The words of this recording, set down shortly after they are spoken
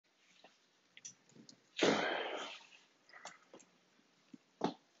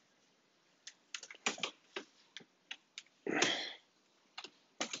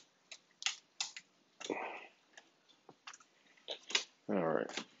All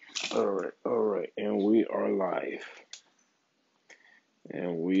right, all right, and we are live,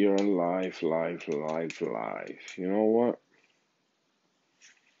 and we are live. You know what?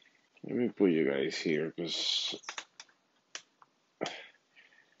 Let me put you guys here, cause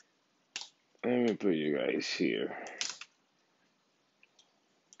let me put you guys here,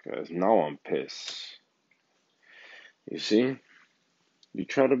 cause now I'm pissed. You see, you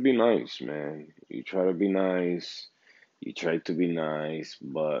try to be nice, man. You try to be nice. You try to be nice,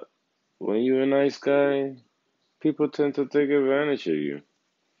 but when you're a nice guy, people tend to take advantage of you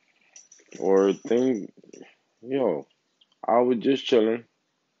or think, yo, I was just chilling.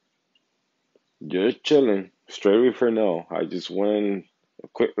 Straight with for now. I just went a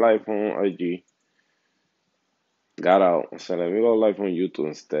quick live on IG, got out, and said, let me go live on YouTube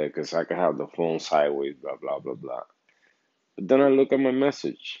instead, because I can have the phone sideways, blah, blah, blah, blah. But then I look at my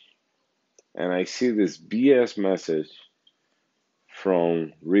message, and I see this BS message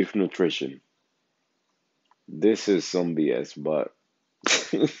from Reef Nutrition. This is some BS, but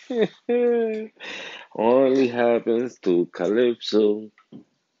only happens to Calypso.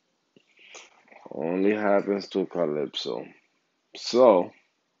 Only happens to Calypso. So,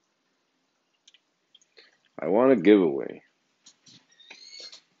 I want a giveaway.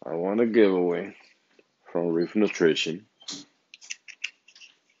 I want a giveaway from Reef Nutrition.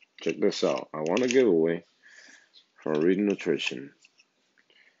 Check this out. I want a giveaway from Reef Nutrition.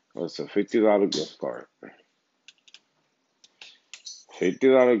 It's a $50 gift card.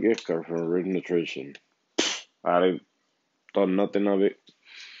 $50 gift card from Reef Nutrition. I thought nothing of it.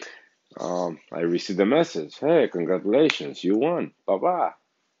 I received a message. Hey, congratulations, you won. Bye bye.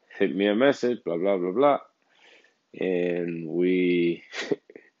 Hit me a message, blah, blah, blah, blah. And we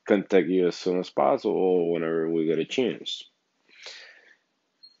contact you as soon as possible or whenever we get a chance.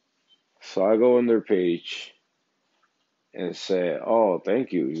 So I go on their page and say, oh,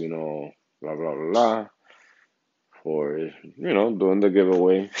 thank you, blah, blah, blah, blah, for, doing the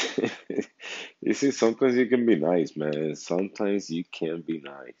giveaway. You see, sometimes you can be nice, man. Sometimes you can be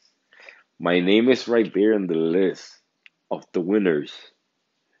nice. My name is right there in the list of the winners.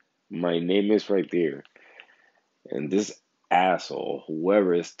 My name is right there. And this asshole,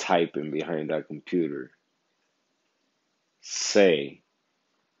 whoever is typing behind that computer, say,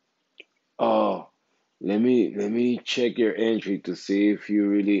 oh, let me check your entry to see if you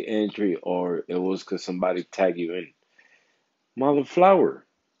really entry or it was because somebody tagged you in. Mother flower.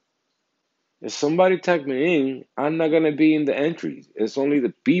 If somebody tagged me in, I'm not gonna be in the entries. It's only the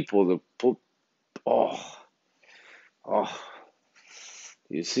people that put. Oh, oh.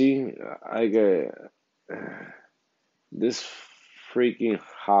 You see, I get this freaking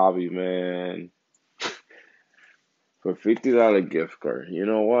hobby, man. For $50 gift card. You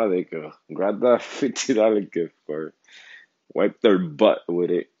know what? They could grab that $50 gift card, wipe their butt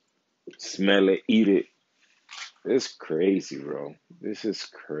with it, smell it, eat it. It's crazy, bro. This is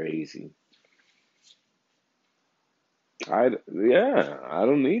crazy. Yeah, I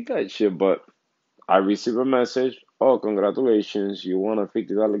don't need that shit, but I received a message. Oh, congratulations, you won a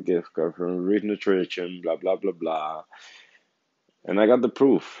 $50 gift card from Rich Nutrition, blah blah blah blah. And I got the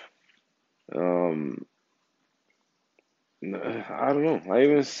proof. Um, I don't know. I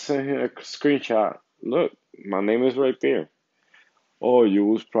even sent him a screenshot. Look, my name is right there. Oh, you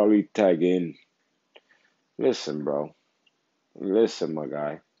was probably tagged in. Listen, bro. Listen, my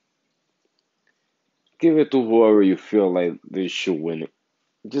guy. Give it to whoever you feel like they should win it.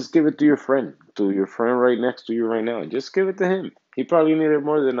 Just give it to your friend right next to you right now. Just give it to him. He probably need it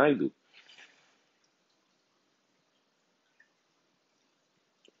more than I do.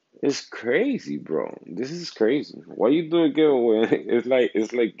 It's crazy, bro. This is crazy. Why you do a giveaway?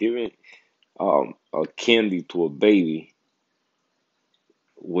 It's like giving a candy to a baby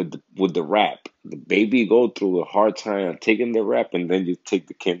with the wrap. The baby go through a hard time taking the wrap, and then you take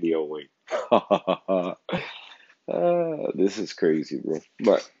the candy away. This is crazy, bro.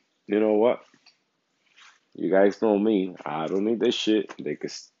 But you know what? You guys know me. I don't need this shit. They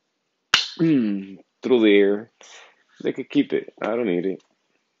could through the air. They could keep it. I don't need it.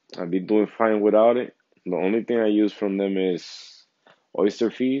 I'd be doing fine without it. The only thing I use from them is oyster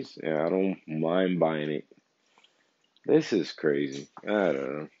fees, and I don't mind buying it. This is crazy. I don't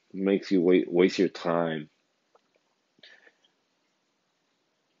know. Makes you waste your time.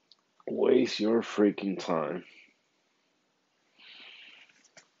 Waste your freaking time.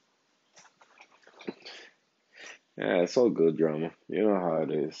 Yeah, it's all good drama. You know how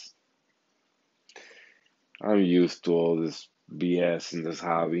it is. I'm used to all this BS in this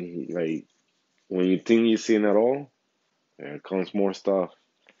hobby. Like when you think you've seen it all, there comes more stuff.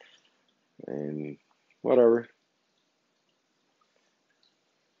 And whatever.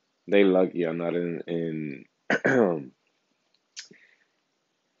 They lucky I'm not in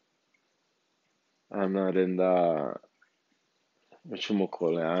I'm not in the what you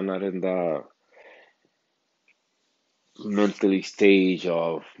call it. I'm not in the mentally stage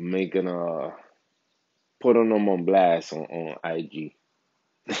of making a putting them on blast on IG.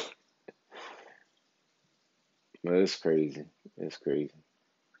 But it's crazy. It's crazy.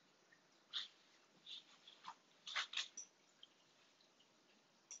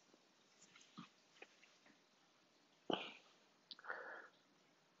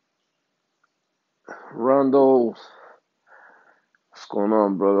 Rondo, what's going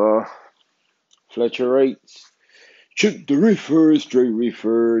on, brother? Fletcher Wrights. Chip the Reefer, Straight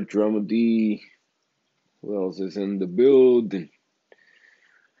Reefer, Drama D. Who else is in the building?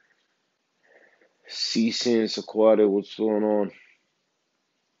 C-Sense Aquatic, what's going on?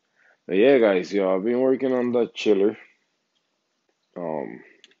 But yeah, guys, yo, I've been working on the chiller. Um,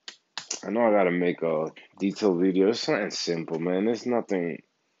 I know I gotta make a detailed video. It's something simple, man. It's nothing.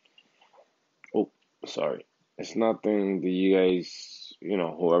 Oh, sorry. It's nothing that you guys,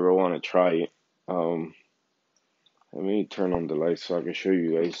 whoever want to try it. Um, Let me turn on the lights so I can show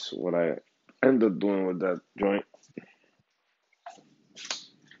you guys what I end up doing with that joint.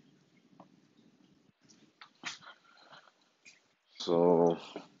 So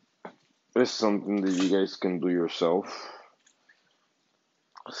it's something that you guys can do yourself.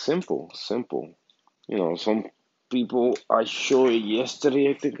 Simple, simple. Some people I showed it yesterday.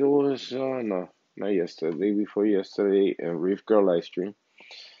 I think it was no, not yesterday, day before yesterday, and Reef Girl live stream.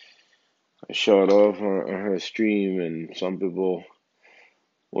 I showed off on her stream, and some people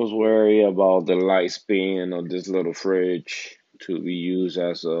was worried about the lifespan of this little fridge to be used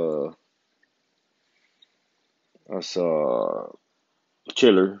as a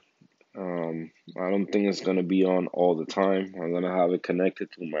chiller. I don't think it's gonna be on all the time. I'm gonna have it connected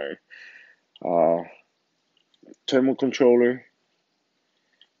to my uh, thermal controller,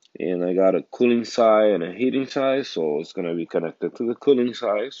 and I got a cooling side and a heating side, so it's gonna be connected to the cooling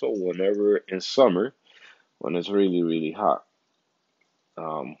side. So whenever in summer, when it's really really hot,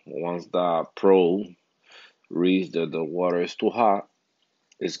 once the pro reads that the water is too hot,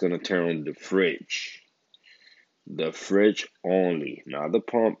 it's gonna turn on the fridge only, not the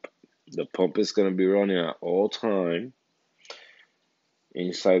pump. The pump is gonna be running at all time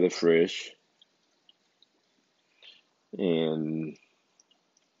inside the fridge, and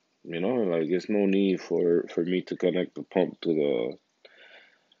like there's no need for me to connect the pump to the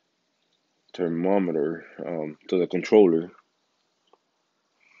thermometer, to the controller.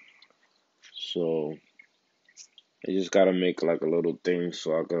 So I just gotta make like a little thing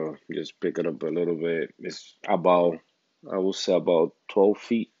so I can just pick it up a little bit. It's about, I would say about 12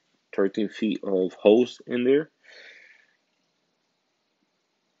 feet, 13 feet of hose in there.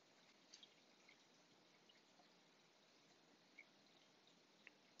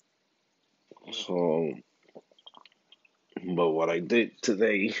 So, but what I did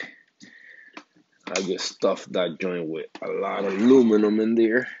today, I just stuffed that joint with a lot of aluminum in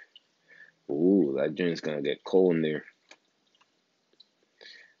there. Ooh, that joint's gonna get cold in there.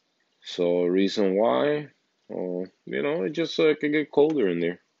 So reason why, it's just so it can get colder in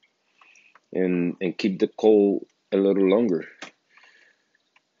there and keep the cold a little longer.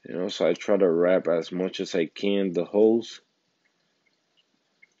 So I try to wrap as much as I can the hose.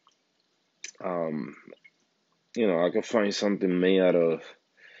 Um, I can find something made out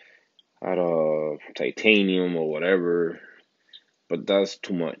of titanium or whatever, but that's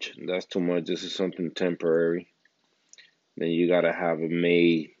too much. That's too much. This is something temporary. Then you gotta have it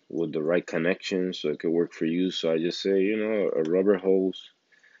made with the right connection so it could work for you. So I just say, a rubber hose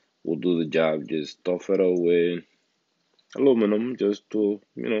will do the job. Just stuff it up with aluminum just to,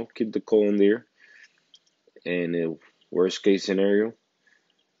 keep the coal in there. And if worst case scenario,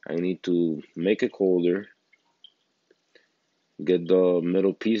 I need to make it colder, get the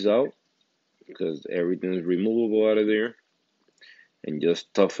middle piece out because everything's removable out of there, and just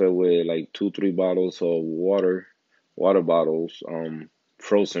stuff it with like 2, 3 bottles of water bottles,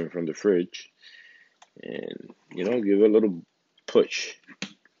 frozen from the fridge, and give it a little push.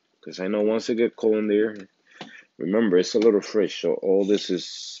 Because I know once it get cold in there, remember it's a little fridge, so all this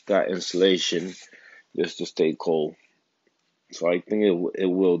is got insulation just to stay cold. So I think it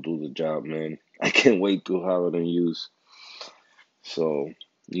will do the job, man. I can't wait to have it in use. So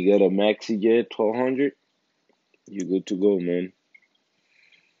you get a Maxi Jet 1200, you good to go, man.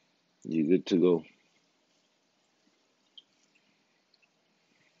 You good to go.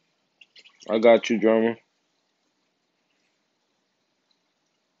 I got you, drama.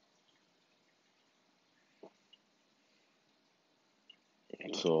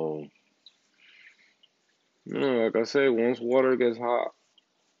 So, like I said, once water gets hot,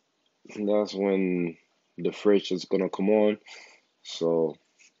 that's when the fridge is gonna come on. So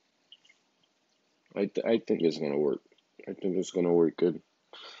I think it's gonna work. I think it's gonna work good.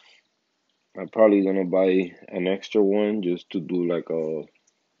 I'm probably gonna buy an extra one just to do like a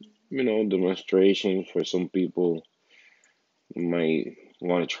demonstration for some people who might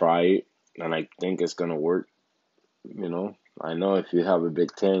want to try it, and I think it's gonna work. I know if you have a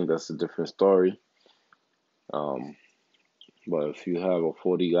big tank, that's a different story. Um, but if you have a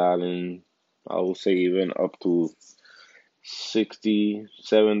 40-gallon, I would say even up to 60,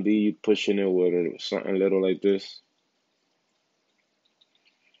 70, you pushing it with something little like this.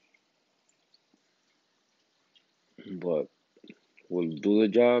 But will it do the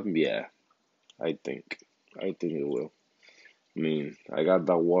job? Yeah, I think. I think it will. I mean, I got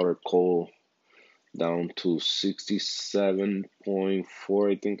that water cold down to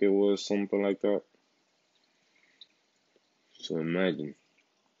 67.4, I think it was, something like that. So imagine.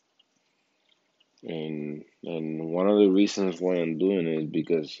 And one of the reasons why I'm doing it is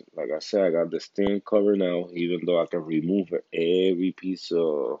because, like I said, I got the stand cover now, even though I can remove every piece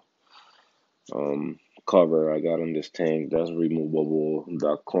of um cover I got on this tank. That's removable.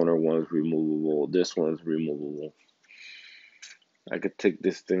 That corner one's removable. This one's removable. I could take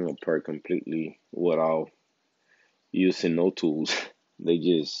this thing apart completely without using no tools. They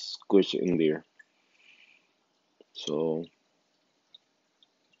just squish it in there. So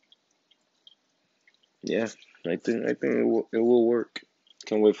yeah, I think it will work.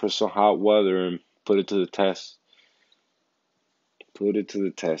 Can't wait for some hot weather and put it to the test. Put it to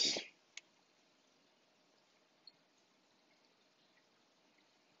the test.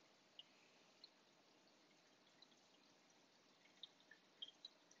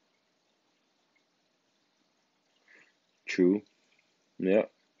 True. Yeah,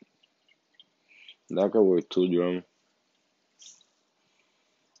 that could work too, drum.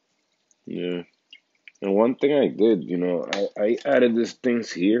 Yeah. And one thing I did, I added these things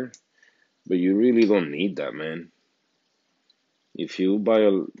here, but you really don't need that, man. If you buy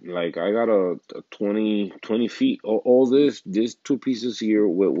like I got a 20 feet, all these two pieces here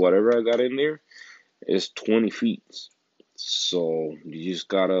with whatever I got in there is 20 feet. So you just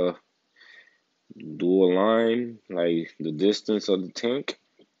gotta do a line, like the distance of the tank,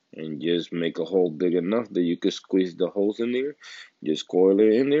 and just make a hole big enough that you can squeeze the holes in there. Just coil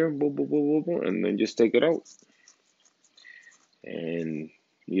it in there, boom, boom, boom, boom, boom, and then just take it out. And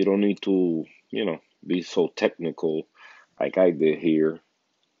you don't need to, be so technical like I did here.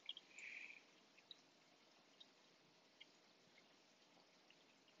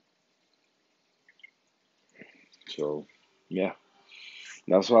 So, yeah,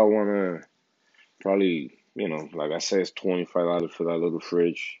 that's why I wanna probably, like I said, it's $25 for that little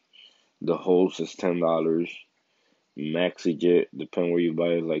fridge. The hose is $10. Maxi jet, depending where you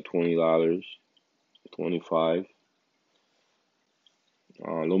buy, is like $20, 25.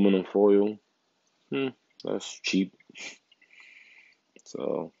 Aluminum foil, hmm, that's cheap.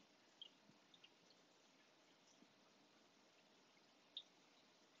 So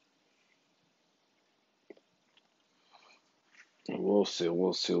we'll see,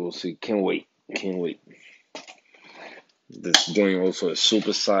 we'll see, we'll see. Can't wait, can't wait. This joint also is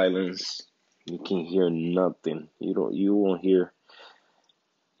super silence. You can hear nothing. You won't hear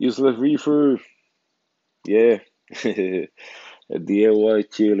useless reefer. Yeah, a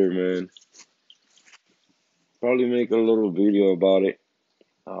DIY chiller, man. Probably make a little video about it.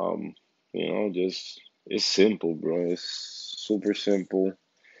 Um, just it's simple, bro. It's super simple.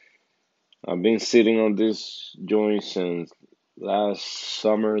 I've been sitting on this joint since last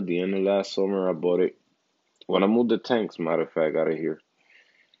summer, the end of last summer. I bought it when I moved the tanks. Matter of fact, out of here.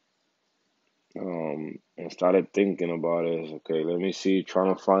 And started thinking about it. Okay, let me see,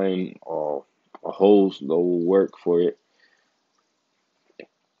 trying to find a hose that will work for it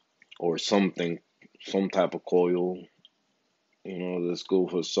or something, some type of coil. Let's go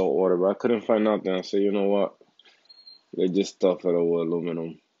for salt water. But I couldn't find nothing. I said, you know what? They just stuff it with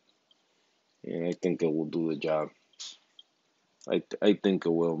aluminum, and I think it will do the job. I think it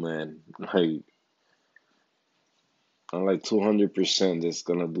will, man. I'm like 200% it's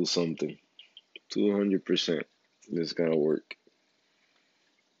gonna do something. 200% it's gonna work.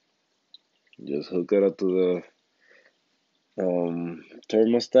 Just hook it up to the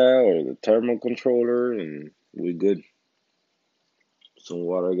thermostat or the thermal controller, and we good. Some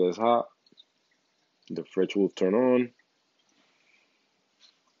water gets hot, the fridge will turn on,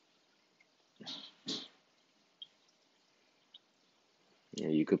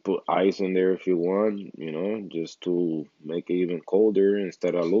 And you could put ice in there if you want, just to make it even colder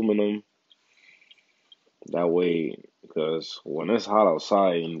instead of aluminum. That way, because when it's hot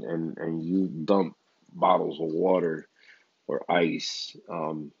outside and you dump bottles of water or ice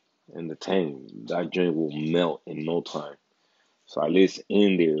in the tank, that joint will melt in no time. So at least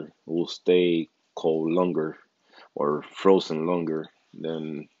in there, it will stay cold longer or frozen longer.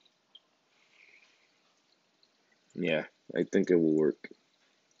 Then, yeah, I think it will work.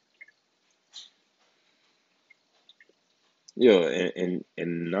 Yeah, and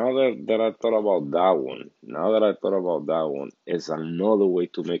now that I thought about that one, it's another way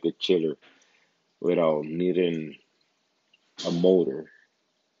to make a chiller without needing a motor.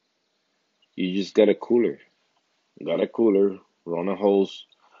 You just get a cooler. Got a cooler, run a hose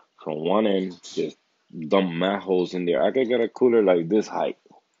from one end, just dump mad hose in there. I could get a cooler like this height,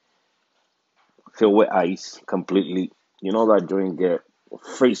 filled with ice completely. You know that joint get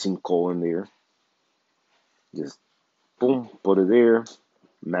freezing cold in there. Just boom, put it there,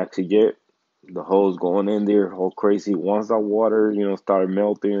 max it jet. The hose going in there, all crazy. Once that water, start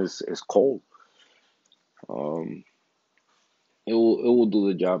melting, it's cold. Um, it will do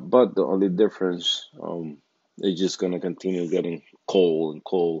the job, but the only difference, it's just gonna continue getting cold and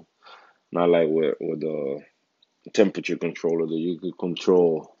cold. Not like with the temperature controller that you could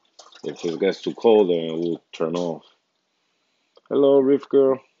control. If it gets too cold, then it will turn off. Hello, Reef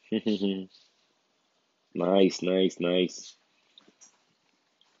Girl. Nice, nice, nice.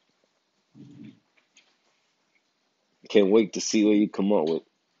 Can't wait to see what you come up with.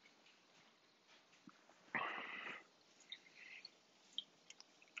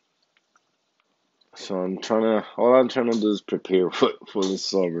 So all I'm trying to do is prepare for the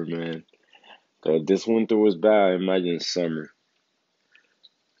summer, man. 'Cause this winter was bad. I imagine summer.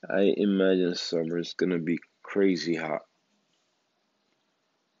 I imagine summer is gonna be crazy hot,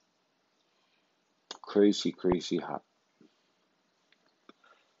 crazy, crazy hot.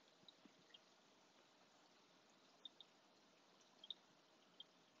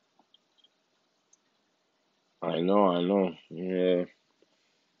 I know. Yeah,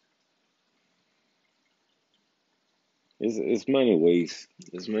 it's many ways.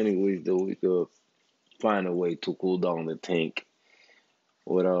 There's many ways that we could find a way to cool down the tank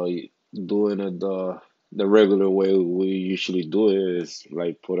without doing it the regular way we usually do it is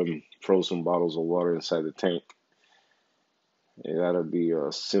like putting frozen bottles of water inside the tank. It gotta be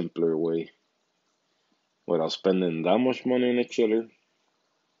a simpler way without spending that much money in a chiller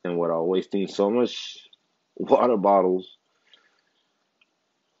and without wasting so much water bottles.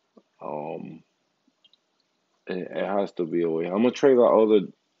 Um, it has to be a way. I'm gonna try the other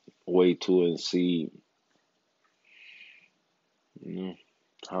way too and see, you know,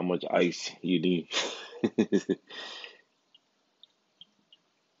 how much ice you need.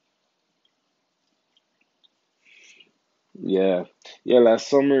 Yeah, yeah. Last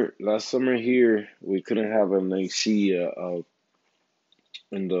summer here, we couldn't have an AC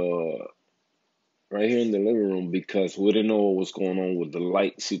in the right here in the living room because we didn't know what was going on with the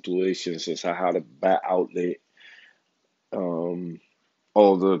light situation since I had a bat outlet. Um,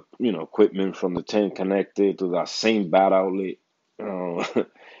 all the equipment from the tent connected to that same bat outlet. Uh,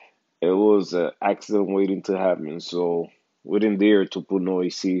 it was an accident waiting to happen, so we didn't dare to put no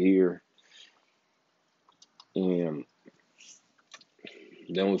AC here. And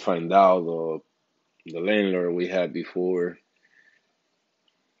then we find out the landlord we had before,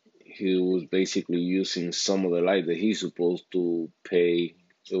 he was basically using some of the light that he's supposed to pay.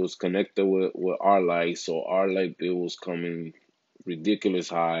 It was connected with our light, so our light bill was coming ridiculous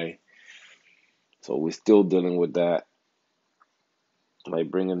high. So we're still dealing with that,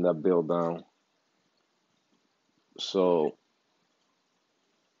 like bringing that bill down. So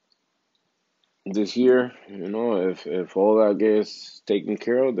this year, if all that gets taken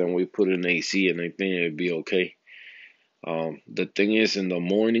care of, then we put in AC, and I think it'd be okay. The thing is, in the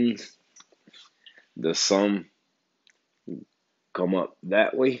mornings, the sun come up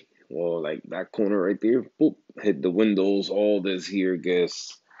that way, well, like that corner right there, boop, hit the windows. All this here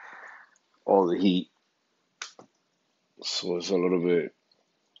gets all the heat, so it's a little bit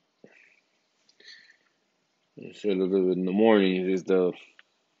in the morning. Is the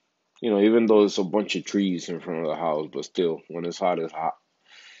even though it's a bunch of trees in front of the house, but still, when it's hot.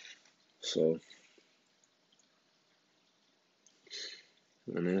 So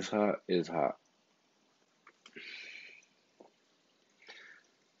when it's hot, it's hot.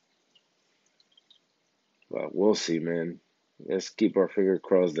 But we'll see, man. Let's keep our finger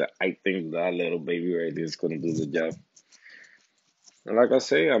crossed that I think that little baby right there is gonna do the job. And like I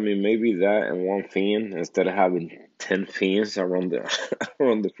say, I mean, maybe that and one fan instead of having 10 fans around the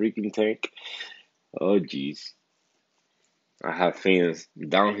around the freaking tank. Oh, jeez. I have fans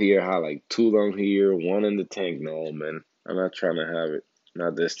down here. I have like two down here, one in the tank. No, man. I'm not trying to have it.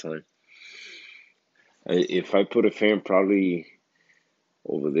 Not this time. If I put a fan, probably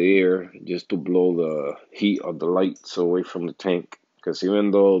over there just to blow the heat of the lights away from the tank. Because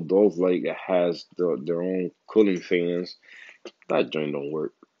even though those like has their own cooling fans, that joint don't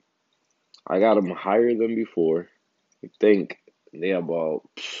work. I got them higher than before. I think they about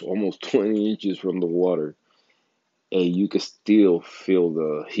almost 20 inches from the water, and you can still feel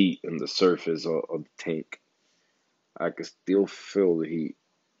the heat in the surface of the tank. I can still feel the heat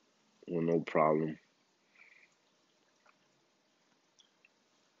with no problem.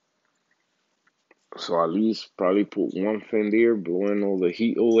 So at least probably put one fan there, blowing all the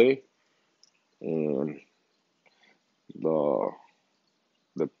heat away, and the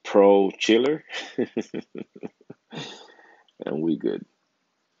the pro chiller, and we good.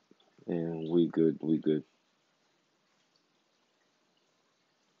 And we good. We good.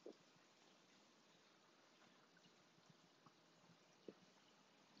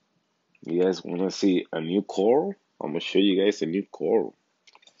 You guys want to see a new coral? I'm gonna show you guys a new coral.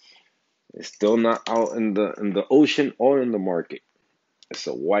 It's still not out in the ocean or in the market. It's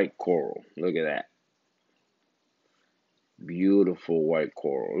a white coral. Look at that. Beautiful white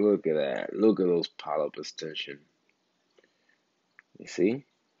coral. Look at that. Look at those polyp extension. You see?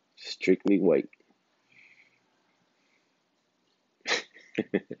 Strictly white.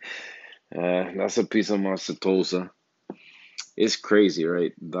 That's a piece of my setosa. It's crazy,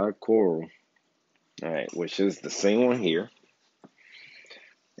 right? That coral. Alright, which is the same one here,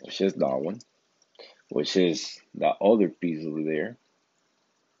 which is that one, which is that other piece over there.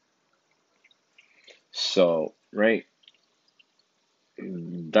 So, right,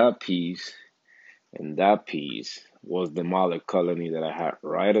 that piece and that piece was the mother colony that I had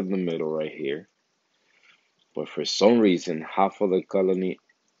right in the middle right here. But for some reason, half of the colony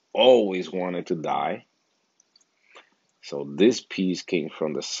always wanted to die. So this piece came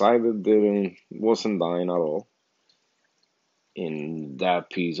from the side that didn't wasn't dying at all. And that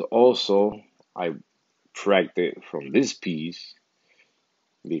piece also I tracked it from this piece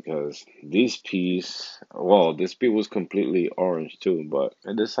because this piece was completely orange too, but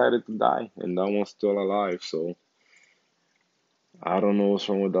it decided to die, and that one's still alive. So I don't know what's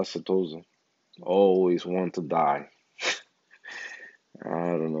wrong with that Setosa. Always want to die. I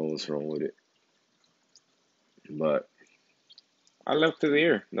don't know what's wrong with it, but I left it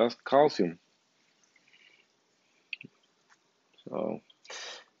there. That's calcium. So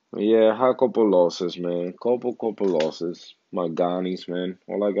yeah, I had a couple losses, man. Couple losses. My Ghanis, man.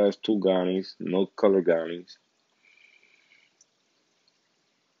 All I got is two Ghanis, no color Ghanis.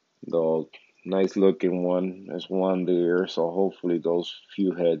 The nice looking one. There's one there, so hopefully those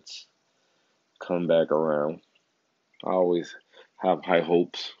few heads come back around. I always have high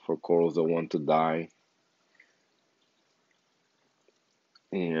hopes for corals that want to die.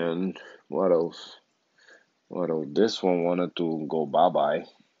 And what else? What else? This one wanted to go bye bye.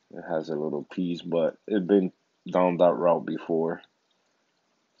 It has a little piece, but it been down that route before.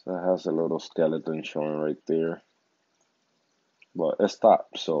 So it has a little skeleton showing right there. But it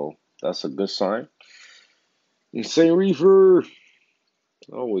stopped, so that's a good sign. Insane Reefer!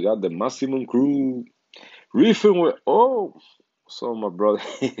 Oh, we got the maximum crew. Reefing with, oh! So my brother.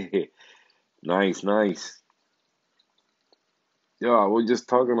 Nice, nice. Yeah, we're just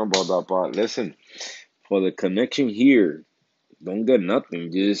talking about that part. Listen, for the connection here, don't get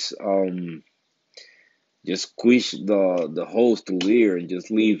nothing. Just squish the holes through here and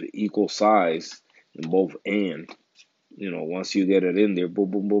just leave equal size in both ends. Once you get it in there, boom,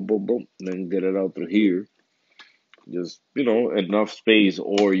 boom, boom, boom, boom, then get it out through here. Just, enough space,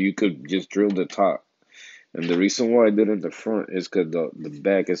 or you could just drill the top. And the reason why I did it in the front is because the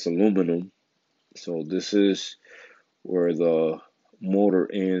back is aluminum. So this is where the motor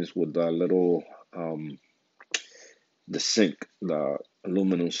ends with the little the sink, the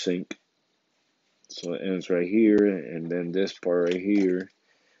aluminum sink. So it ends right here, and then this part right here,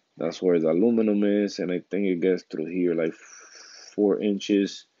 that's where the aluminum is, and I think it gets through here like 4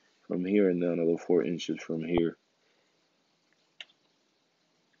 inches from here, and then another 4 inches from here.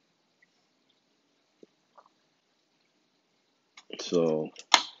 So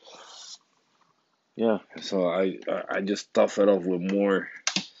yeah, so I just stuff it off with more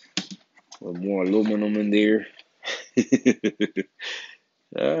aluminum in there.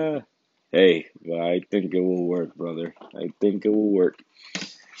 Ah, hey, but I think it will work, brother. I think it will work.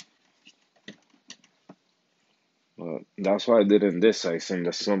 That's why I did in this size, and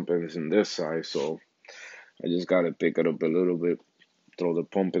the sump is in this size, so I just gotta pick it up a little bit, throw the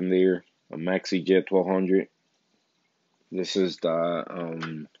pump in there, a Maxi Jet 1200. This is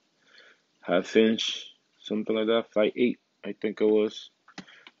the half inch, something like that, 5'8", I think it was,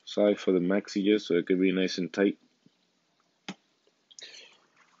 size for the Maxi Jet, so it could be nice and tight.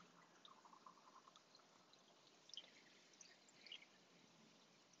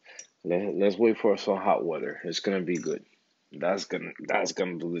 Let's wait for some hot weather. It's gonna be good. That's gonna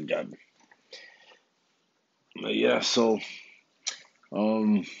do the job. But yeah,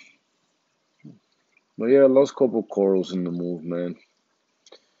 um, but yeah, lost couple corals in the move, man.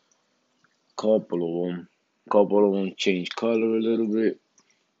 Couple of them. Couple of them changed color a little bit.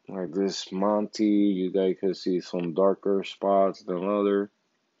 Like this Monty, you guys can see some darker spots than other.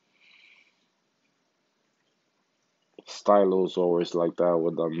 Stylos always like that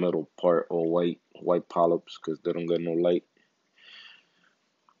with the middle part or white polyps because they don't get no light.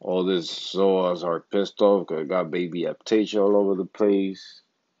 All these zoas are pissed off because got baby aptasia all over the place.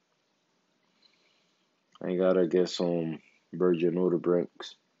 I gotta get some virgin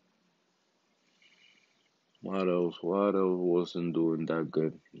nudibranchs. What else? What else wasn't doing that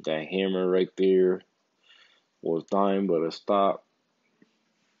good? That hammer right there was dying, but it stopped.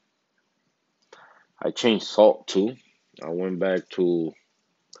 I changed salt too. I went back to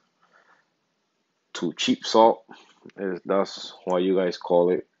cheap salt. That's why you guys call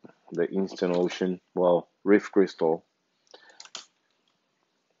it the instant ocean. Well, Reef Crystal.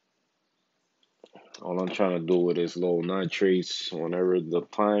 All I'm trying to do with is low nitrates whenever the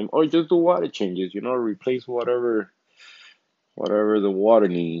time, or just do water changes. Replace whatever the water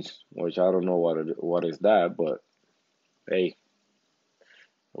needs. Which I don't know what is that, but hey,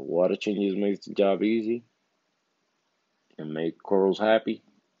 the water changes makes the job easy and make corals happy.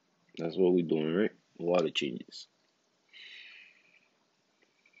 That's what we're doing, right? Water changes.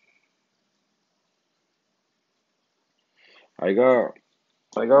 I got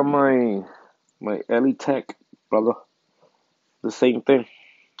I got my Ellie Tech, brother. The same thing.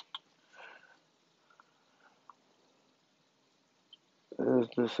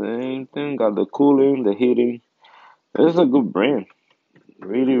 It's the same thing. Got the cooling, the heating. It's a good brand.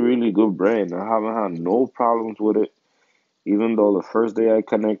 Really, really good brand. I haven't had no problems with it. Even though the first day I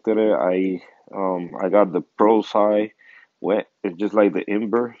connected it, I got the Pro side wet. It's just like the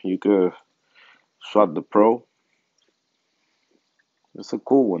Ember. You could swap the Pro. It's a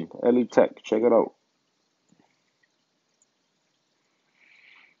cool one. Ellie Tech. Check it out.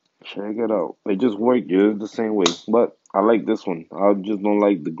 Check it out. They just work just the same way. But I like this one. I just don't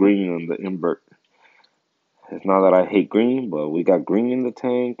like the green on the invert. It's not that I hate green, but we got green in the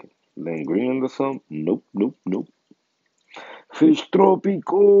tank, then green in the sump. Nope, nope, nope. Fish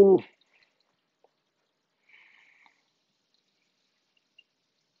tropical.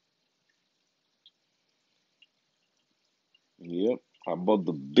 Yep. I bought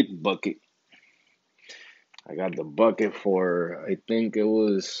the big bucket. I got the bucket for I think it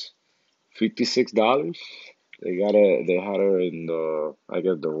was $56. They had her in the I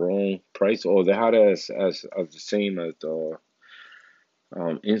got the wrong price. Oh, they had it as the same as the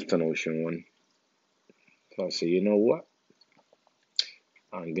Instant Ocean one. So I said, you know what?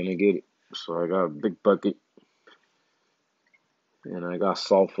 I'm gonna get it. So I got a big bucket and I got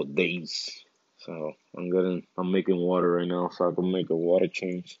salt for days. So I'm making water right now so I can make a water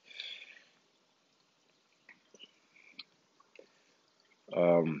change.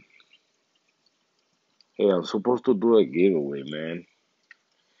 Um, hey, I'm supposed to do a giveaway, man.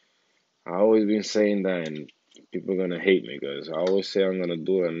 I always been saying that, and people are gonna hate me because I always say I'm gonna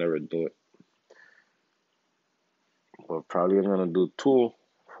do it, I never do it. But probably I'm gonna do two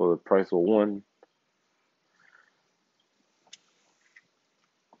for the price of one.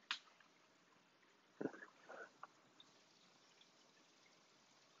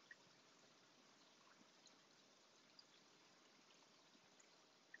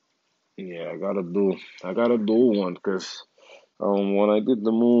 Yeah, I gotta do one because when I did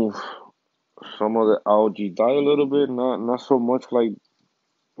the move, some of the algae died a little bit, not so much like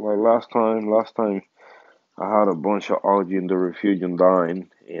last time. Last time I had a bunch of algae in the refugium dying,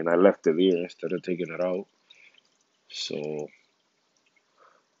 and I left it there instead of taking it out. So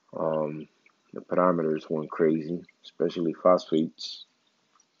um, the parameters went crazy, especially phosphates.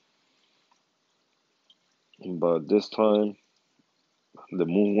 But this time the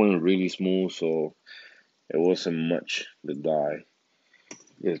move went really smooth, so it wasn't much to die.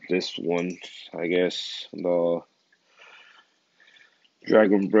 Yes, this one, I guess the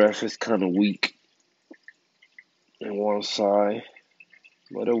dragon breath is kind of weak in one side,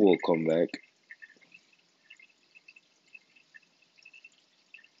 but it will come back.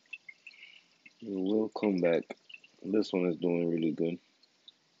 come back. This one is doing really good.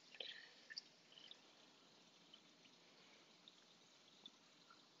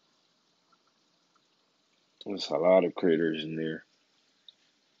 There's a lot of critters in there.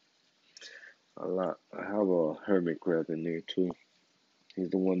 A lot. I have a hermit crab in there too. He's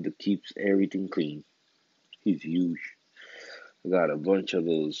the one that keeps everything clean. He's huge. I got a bunch of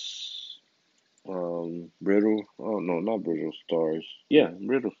those brittle. Oh no, not brittle stars. Yeah,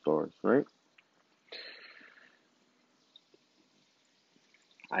 brittle stars, right?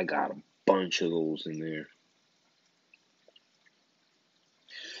 I got a bunch of those in there.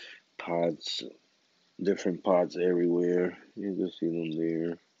 Pods, different pods everywhere. You can see them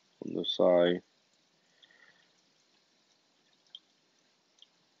there on the side.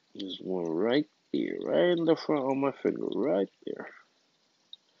 There's one right there, right in the front of my finger, right there.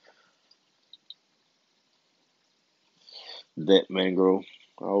 That mangrove.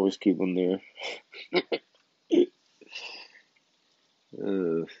 I always keep them there.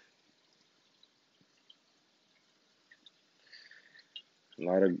 A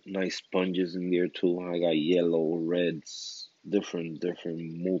lot of nice sponges in there too. I got yellow, reds, different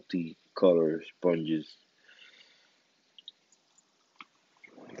multi-color sponges.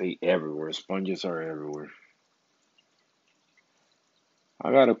 They everywhere. Sponges are everywhere.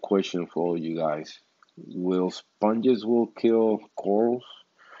 I got a question for all you guys. Will sponges will kill corals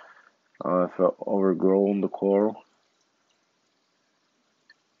if I overgrow the coral?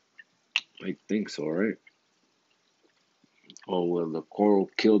 I think so, right? Or will the coral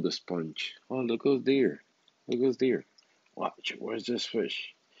kill the sponge? Oh, look who's there. Look who's there. Watch, where's this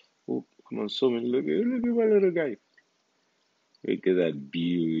fish? Oh, come on, swimming. Look at my little guy. Look at that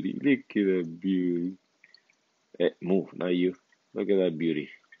beauty. Look at that beauty. Hey, move, not you. Look at that beauty.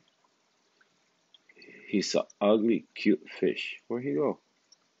 He's a ugly, cute fish. Where'd he go?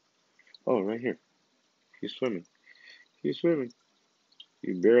 Oh, right here. He's swimming. He's swimming.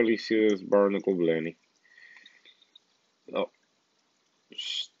 You barely see this barnacle blenny. Oh,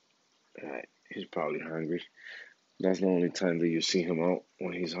 alright. He's probably hungry. That's the only time that you see him out,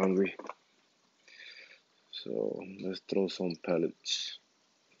 when he's hungry. So let's throw some pellets.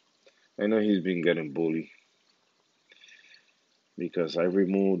 I know he's been getting bullied because I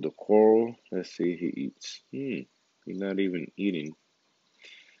removed the coral. Let's see if he eats. He's not even eating.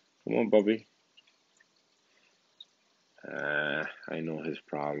 Come on, puppy. I know his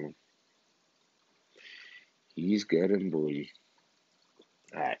problem. He's getting bullied.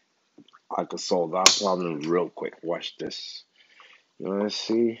 Alright, I can solve that problem real quick. Watch this. You wanna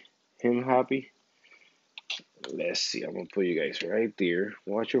see him happy? Let's see. I'm gonna put you guys right there.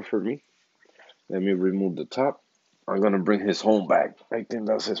 Watch out for me. Let me remove the top. I'm gonna bring his home back. I think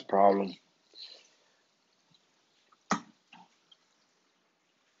that's his problem.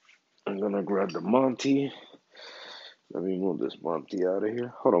 I'm gonna grab the Monty. Let me move this Monty out of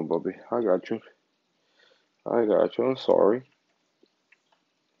here. Hold on, Bubby. I got you. I got you. I'm sorry.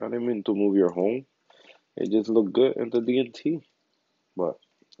 I didn't mean to move your home. It just looked good in the DNT. But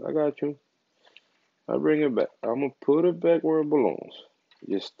I got you. I bring it back. I'm gonna put it back where it belongs.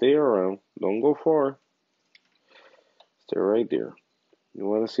 Just stay around. Don't go far. Stay right there. You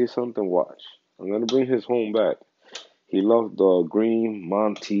wanna see something? Watch. I'm gonna bring his home back. He loved the green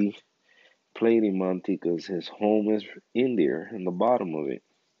Monty, platy Monty, because his home is in there, in the bottom of it.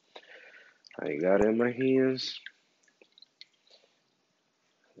 I got it in my hands.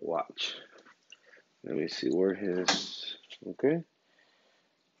 Watch. Let me see where his. Okay.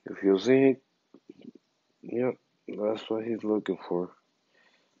 If you see it, yep, that's what he's looking for.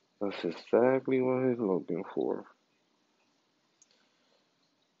 That's exactly what he's looking for.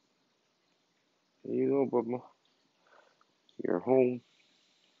 Here you go, Bubba. You're home.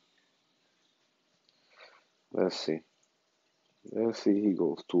 Let's see. Let's see. He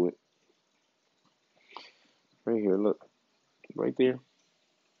goes to it. Right here, look. Right there.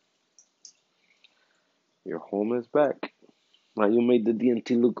 Your home is back. Now you made the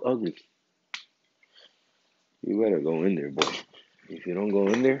DNT look ugly. You better go in there, boy. If you don't go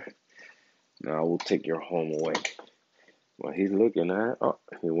in there, now I will take your home away. What he's looking at, oh,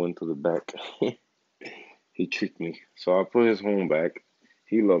 he went to the back. He tricked me. So I put his home back.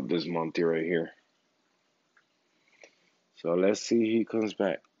 He loved this Monty right here. So let's see if he comes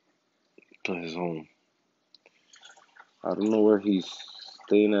back to his home. I don't know where he's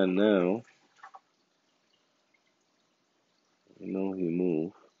staying at now. I know he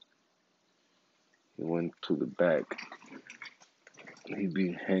moved. He went to the back. He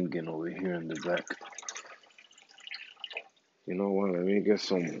be hanging over here in the back. You know what? Let me get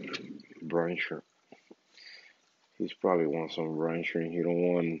some brine shrimp. He's probably want some brine shrimp. He don't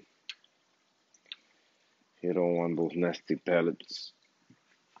want You don't want those nasty pellets.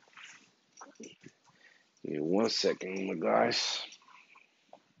 Give me 1 second, my guys.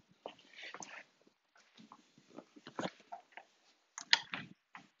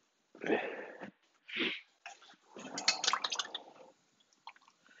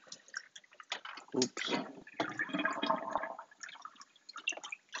 Oops.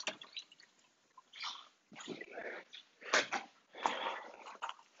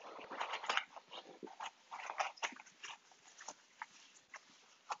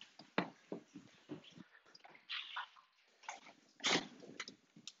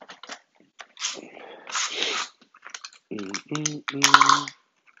 Mm-mm-mm.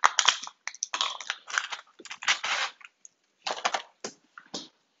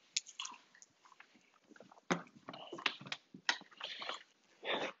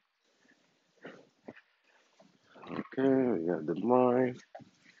 Okay, we got the mine.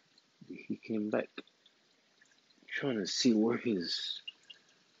 He came back trying to see where's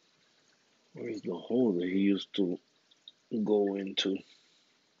the hole that he used to go into.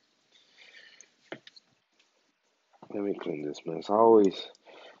 Let me clean this mess.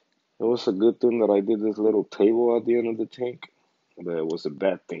 It was a good thing that I did this little table at the end of the tank, but it was a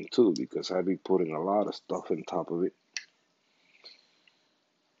bad thing too because I'd be putting a lot of stuff on top of it.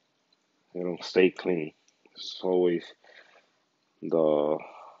 It don't stay clean. It's always the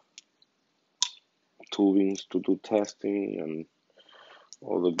tubings to do testing and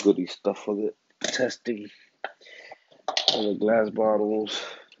all the goody stuff for the testing. All the glass bottles,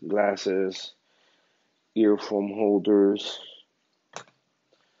 glasses, earphone holders.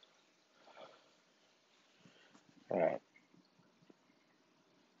 Alright,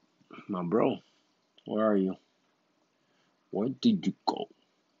 my bro, where are you? Where did you go?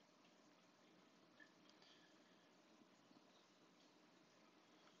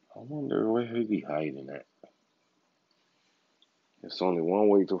 I wonder where he be hiding at. There's only one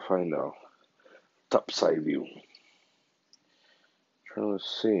way to find out. Top side view. Trying to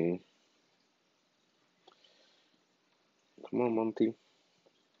see. Come on, Monty.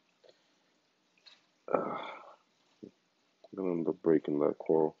 I'm gonna end up breaking that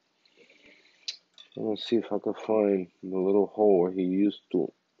coral. I'm gonna see if I can find the little hole where he used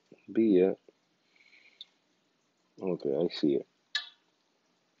to be at. Okay, I see it.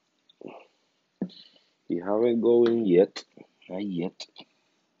 He haven't going yet. Not yet.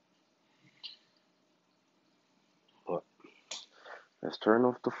 But let's turn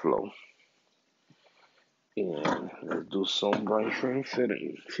off the flow. And let's do some brine shrimp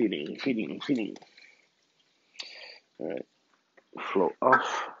feeding. Alright. Flow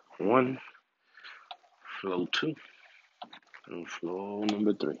off. 1. Flow 2. And flow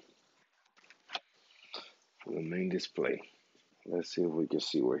number 3. For the main display. Let's see if we can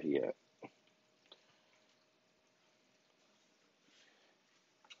see where he at.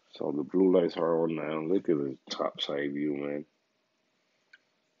 So the blue lights are on now. Look at the top side view, man.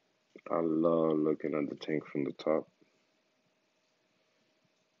 I love looking at the tank from the top.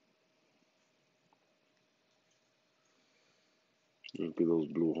 Look at those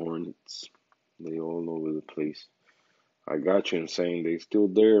blue hornets. They all over the place. I got you in saying they still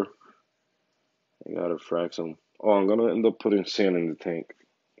there. I gotta frack some. Oh, I'm gonna end up putting sand in the tank.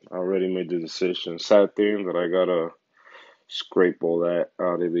 I already made the decision. Sad thing that I gotta scrape all that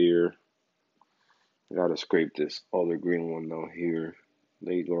out of there. I gotta scrape this other green one down here.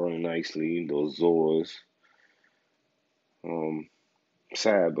 They growing nicely, those zoas. Um,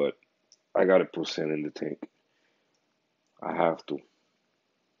 Sad, but I gotta put sand in the tank. I have to.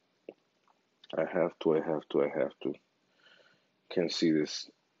 I have to. Can't see this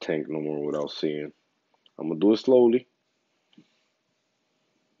tank no more without seeing. I'm gonna do it slowly,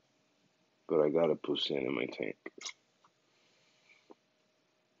 but I gotta put sand in my tank.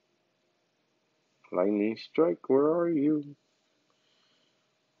 Lightning strike, where are you?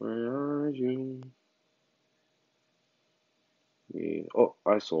 Where are you? Yeah. Oh,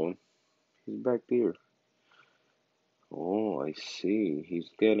 I saw him. He's back there. Oh, I see. He's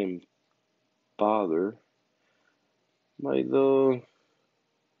getting bothered by the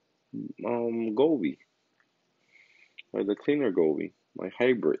goby, by the cleaner goby, my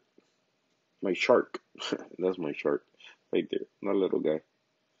hybrid, my shark. That's my shark, right there. That little guy.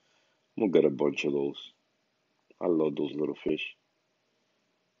 I'm gonna get a bunch of those. I love those little fish.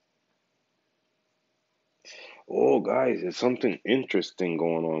 Oh, guys, there's something interesting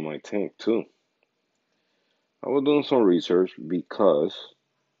going on in my tank too. I was doing some research because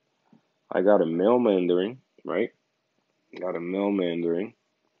I got a male mandarin, right? Got a male mandarin,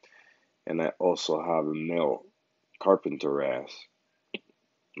 and I also have a male carpenter ass,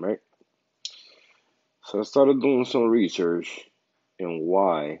 right? So I started doing some research and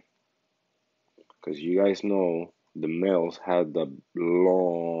why, because you guys know the males had the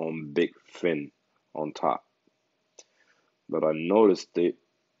long, big fin on top. But I noticed it,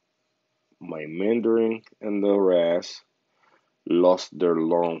 my mandarin and the wrasse lost their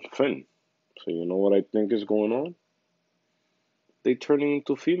long fin. So you know what I think is going on? They turning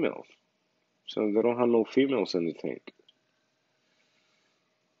into females. So they don't have no females in the tank.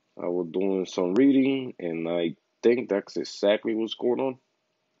 I was doing some reading and I think that's exactly what's going on.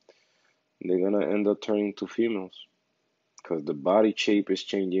 They're gonna end up turning to females because the body shape is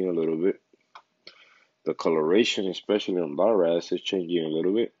changing a little bit. The coloration, especially on that wrasse, is changing a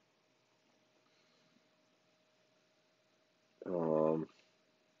little bit. Um,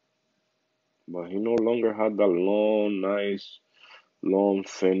 but he no longer had that long, nice, long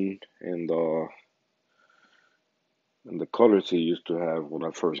fin and the colors he used to have when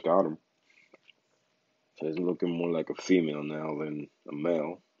I first got him. So he's looking more like a female now than a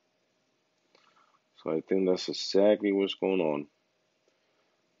male. So I think that's exactly what's going on.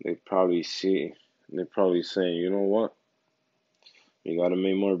 They probably see, they're probably saying, you know what? We gotta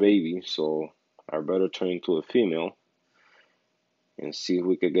make more babies, so I better turn into a female and see if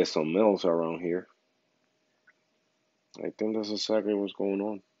we could get some males around here. I think that's exactly what's going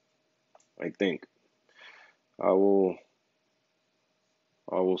on. I think I will.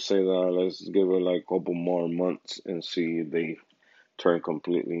 I will say that let's give it like a couple more months and see if they turn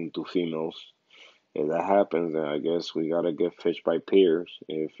completely into females. If that happens, then I guess we gotta get fish by pairs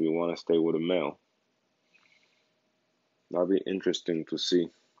if you want to stay with a male. That'll be interesting to see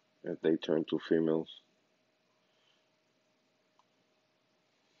if they turn to females.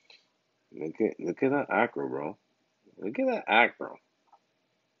 Look at that acro, bro. Look at that acro.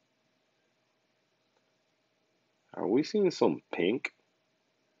 Are we seeing some pink?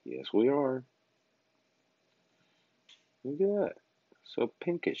 Yes, we are. Look at that. So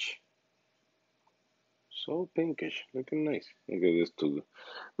pinkish. So pinkish. Looking nice. Look at this two.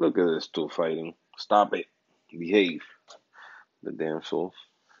 Look at this two fighting. Stop it. Behave. The damn souls.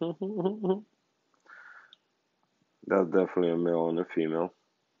 That's definitely a male and a female.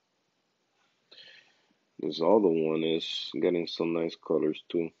 This other one is getting some nice colors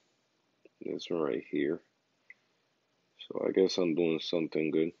too. This one right here. So I guess I'm doing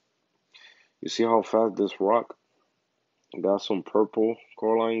something good. You see how fast this rock got some purple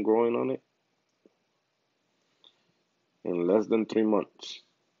coralline growing on it? In less than 3 months,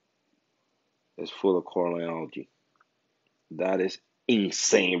 it's full of coralline algae. That is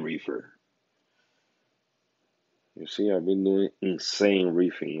insane, reefer. You see, I've been doing insane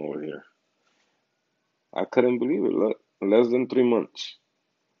reefing over here. I couldn't believe it. Look, less than 3 months,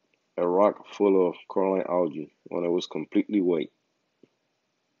 a rock full of coralline algae when it was completely white.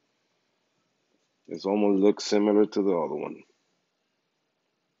 It almost looks similar to the other one.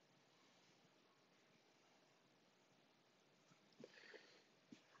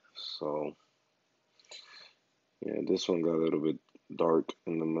 So, yeah, this one got a little bit dark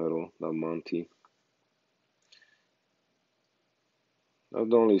in the middle, that Monty. That's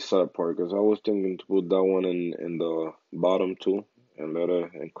the only sad part, because I was thinking to put that one in the bottom too, and let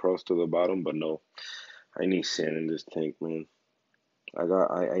it and cross to the bottom, but no. I need sand in this tank, man.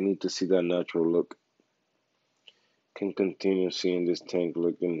 I need to see that natural look. Can continue seeing this tank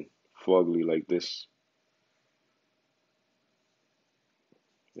looking fugly like this.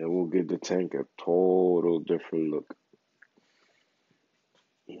 It will give the tank a total different look.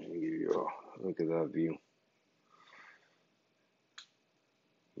 Look at that view.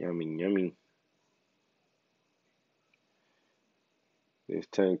 Yummy, yummy. This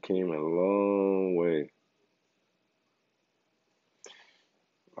tank came a long way.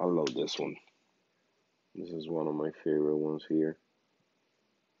 I love this one. This is one of my favorite ones here.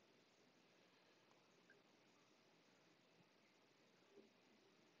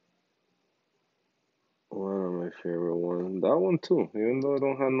 One of my favorite ones. That one too, even though I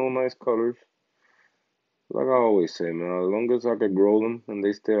don't have no nice colors. Like I always say, man, as long as I can grow them and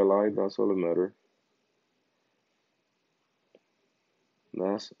they stay alive, that's all that matters.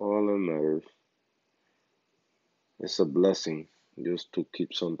 That's all that matters. It's a blessing just to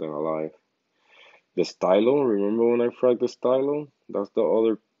keep something alive. The stylo, remember when I fragged the stylo? That's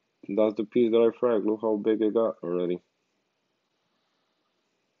the piece that I fragged. Look how big it got already.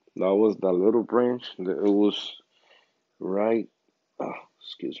 That was that little branch. It was right,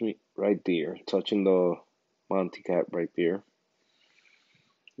 excuse me, right there, touching the Monty cap right there.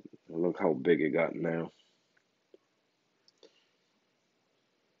 And look how big it got now.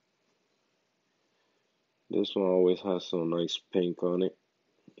 This one always has some nice pink on it.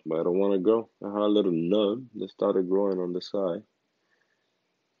 but I don't want to grow. I had a little nub that started growing on the side,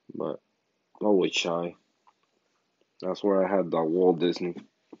 but I was shy. That's where I had that Walt Disney.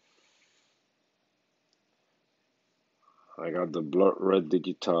 I got the blood red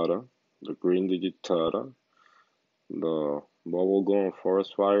digitata, the green digitata, the bubblegum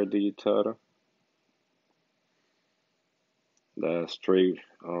forest fire digitata, the stray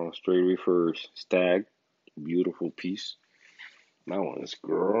reefers stag, beautiful piece. That one is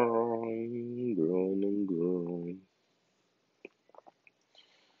growing, growing, and growing.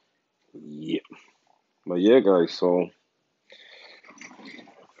 Yeah. But yeah, guys, so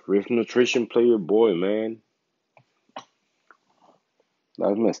Reef Nutrition Player Boy, man,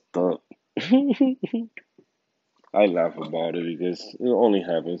 that's messed up. I laugh about it because it only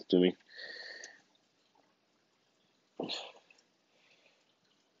happens to me.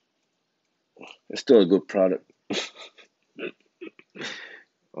 It's still a good product.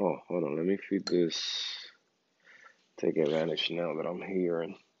 Oh, hold on, let me feed this. Take advantage now that I'm here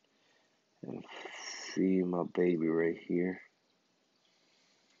and feed my baby right here.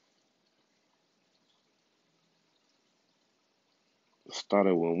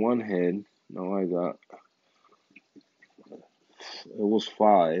 Started with one head. Now I got, it was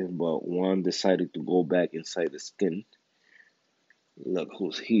five, but one decided to go back inside the skin. Look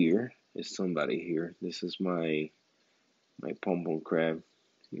who's here. There's somebody here. This is my pom pom crab.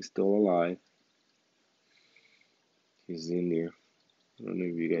 He's still alive. He's in there. I don't know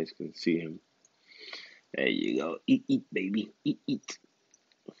if you guys can see him. There you go. Eat, eat, baby. Eat, eat.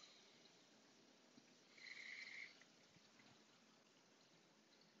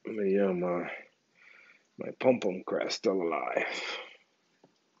 But yeah, my pom pom crab's still alive.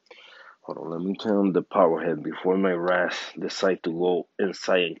 Hold on, let me turn on the power head before my rats decide to go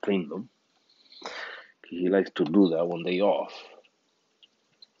inside and clean them. He likes to do that when they off.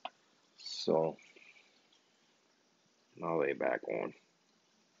 So now they back on.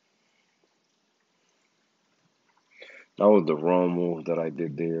 That was the wrong move that I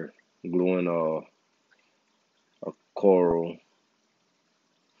did there. Gluing a coral.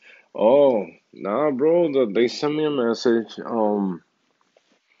 Oh, nah, bro. They sent me a message.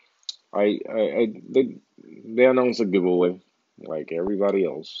 They announced a giveaway like everybody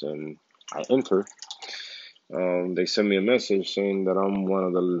else, and I enter. They sent me a message saying that I'm one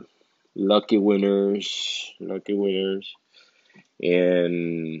of the lucky winners,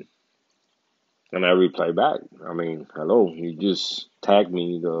 and I reply back. I mean, hello, you just tagged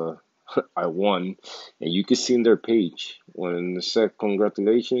me the I won, and you can see in their page when it said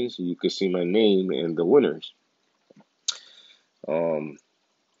congratulations, you can see my name and the winners. Um,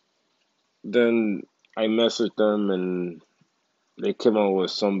 then I messaged them and they came out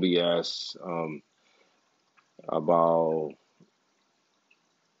with some BS about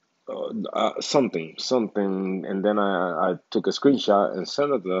something, and then I took a screenshot and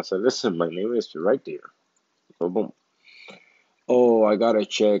sent it to them. I said, listen, my name is right there. Boom, boom. Oh, I gotta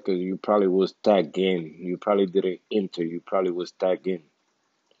check 'cause you probably was tagged in. You probably didn't enter. You probably was tagged in.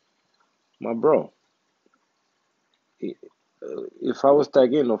 My bro, if I was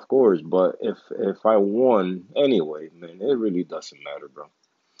tagged in, of course, but if I won anyway, man, it really doesn't matter, bro.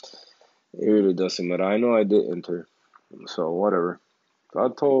 It really doesn't matter. I know I did enter, so whatever. So I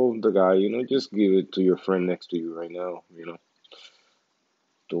told the guy, just give it to your friend next to you right now,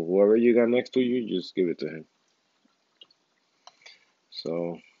 to whoever you got next to you, just give it to him.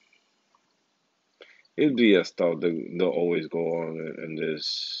 So it'd be a stuff that they'll always go on in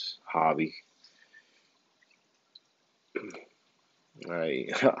this hobby.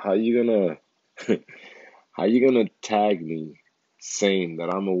 Like, how you how you gonna tag me saying that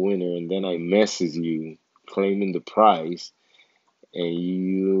I'm a winner and then I message you claiming the prize and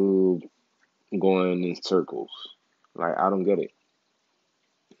you going in circles? Like, I don't get it.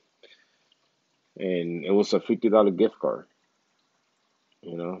 And it was a $50 gift card,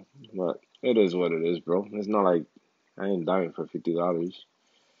 you know. But it is what it is, bro. It's not like I ain't dying for $50.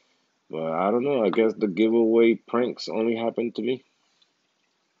 But I don't know. I guess the giveaway pranks only happen to me.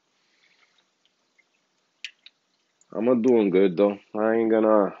 I'm not doing good though. I ain't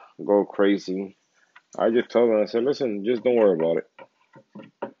gonna go crazy. I just told them, I said, listen, just don't worry about it.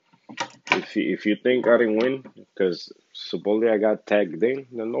 If you think I didn't win, because supposedly I got tagged in,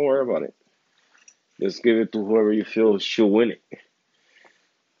 then don't worry about it. Just give it to whoever you feel should win it.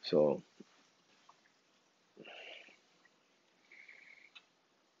 So,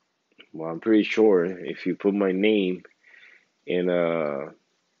 well, I'm pretty sure if you put my name in a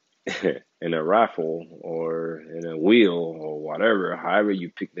in a raffle or in a wheel or whatever, however you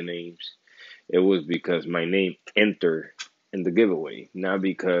pick the names, it was because my name entered. in the giveaway, not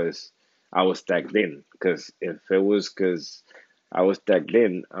because I was tagged in. Because if it was because I was tagged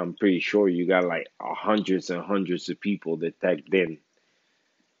in, I'm pretty sure you got like hundreds and hundreds of people that tagged in.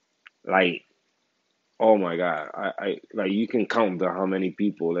 Like, oh my God, I like you can count the how many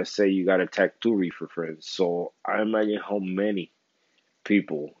people. Let's say you got to tag two reefer friends. So I imagine how many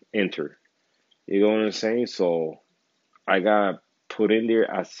people enter. You know what I'm saying? So I got put in there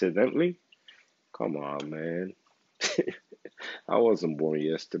accidentally. Come on, man. I wasn't born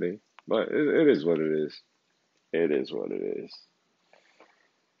yesterday, but it is what it is. It is what it is.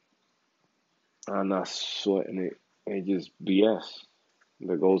 I'm not sweating it. It's just BS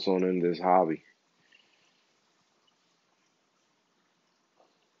that goes on in this hobby.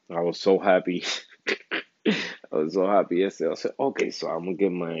 I was so happy. I was so happy yesterday. I said, okay, so I'm gonna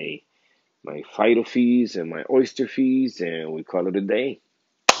get my Fido fees and my oyster fees, and we call it a day.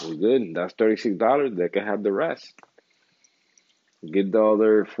 We're good. That's $36. They can have the rest. Give the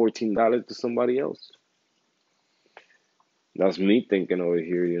other $14 to somebody else. That's me thinking over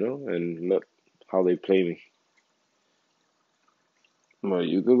here, and look how they play me. But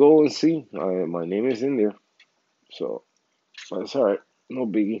you could go and see. My name is in there, so that's all right. No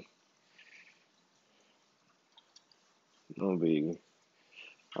biggie. No biggie.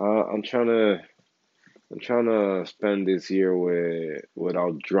 Uh, I'm trying to I'm trying to spend this year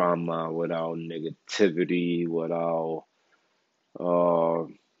without drama, without negativity, without uh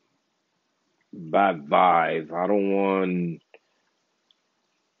bad vibe. I don't want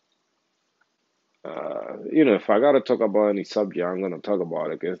if I gotta talk about any subject, I'm gonna talk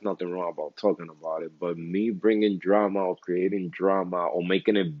about it. There's nothing wrong about talking about it. But me bringing drama or creating drama or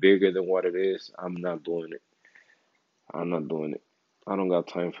making it bigger than what it is, I'm not doing it. I'm not doing it. I don't got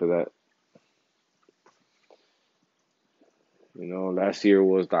time for that. Last year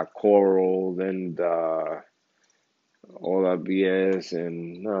was that coral, then all that BS,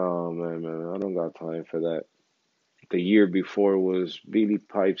 and no, man, I don't got time for that. The year before was Billy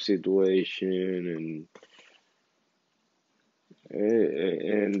Pipe situation,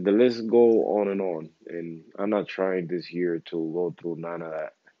 and the list go on and on. And I'm not trying this year to go through none of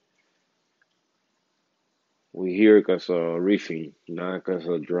that. We here because of reefing, not because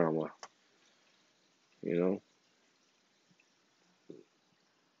of drama. You know,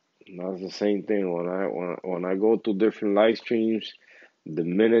 and that's the same thing when I go to different live streams. The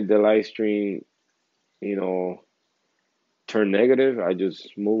minute the live stream, you know, turn negative, I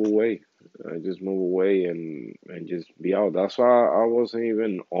just move away. I just move away and just be out. That's why I wasn't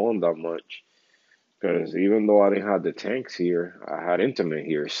even on that much. Because even though I didn't have the tanks here, I had intimate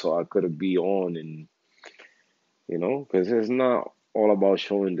here, so I could be on and because it's not all about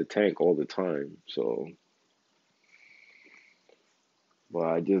showing the tank all the time. So, but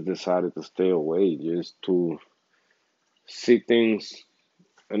I just decided to stay away just to see things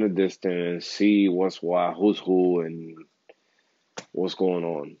in a distance, see what's what, who's who, and what's going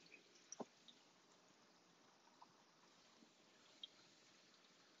on.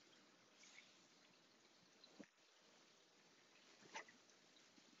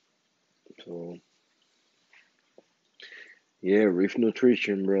 So, yeah, reef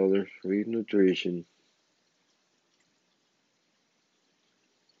nutrition, brother, reef nutrition.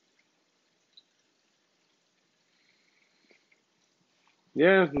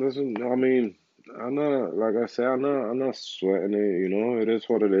 Yeah, listen, I mean, I'm not like I said, I'm not sweating it. It is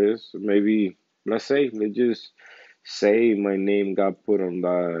what it is. Maybe let's just say my name got put on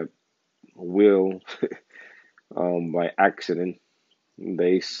the wheel by accident.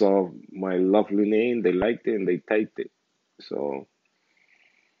 They saw my lovely name, they liked it, and they typed it. So,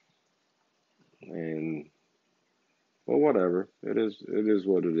 and well, whatever. It is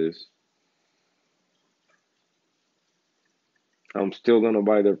what it is. I'm still gonna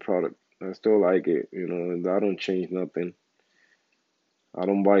buy their product. I still like it. And I don't change nothing. I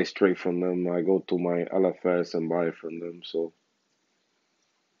don't buy straight from them. I go to my LFS and buy from them. So,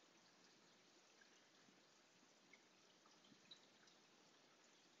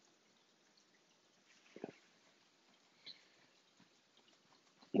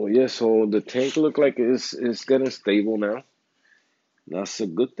 well, yeah. So the tank look like it's getting stable now. That's a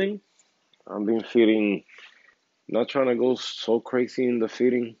good thing. I've been feeding, not trying to go so crazy in the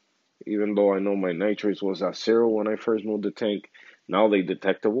feeding, even though I know my nitrates was at zero when I first moved the tank. Now they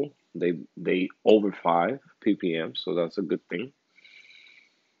detectable. They over 5 ppm, so that's a good thing.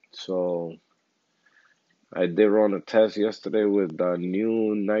 So I did run a test yesterday with the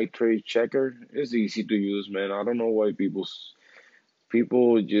new nitrate checker. It's easy to use, man. I don't know why people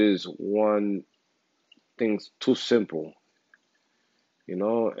just want things too simple,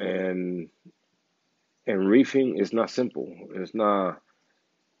 and And reefing is not simple. It's not.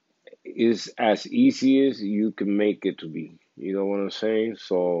 It's as easy as you can make it to be. You know what I'm saying?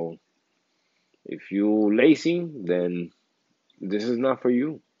 So if you lazy, then this is not for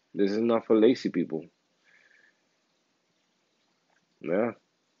you. This is not for lazy people. Yeah,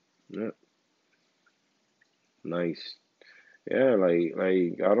 yeah, nice. Yeah, like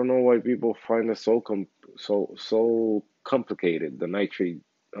I don't know why people find it so complicated. The nitrate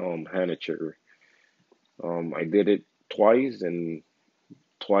Hanacher. I did it twice and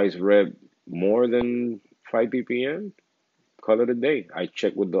twice read more than 5 ppm. Call it a day. I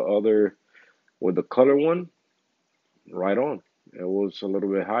checked with the color one, right on. It was a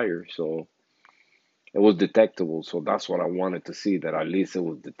little bit higher, so it was detectable. So that's what I wanted to see, that at least it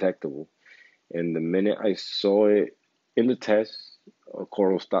was detectable. And the minute I saw it in the test,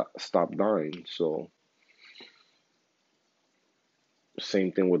 coral stopped dying. So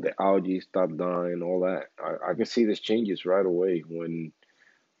same thing with the algae, stopped dying, all that. I can see this changes right away when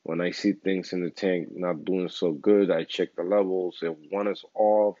I see things in the tank not doing so good. I check the levels. If one is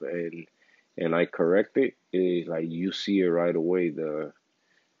off and I correct it, it's like you see it right away. The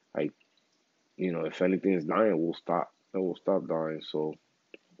I if anything is dying, it will stop. It will stop dying. So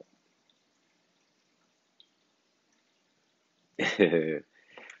I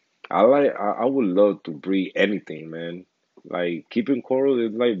would love to breed anything, man. Like keeping coral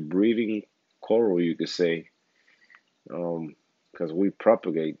is like breeding coral, you could say. Because we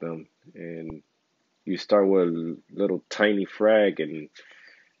propagate them, and you start with a little tiny frag, and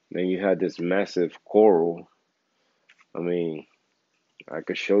then you had this massive coral. I mean, I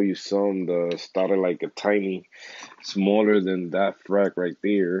could show you some that started like a tiny, smaller than that frag right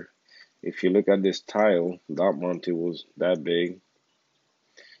there. If you look at this tile, that Monty was that big.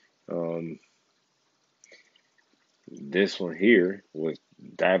 Um, this one here was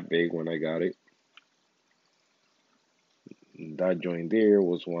that big when I got it. That joint there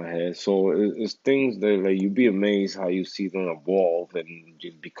was one head. So it's things that like you'd be amazed how you see them evolve and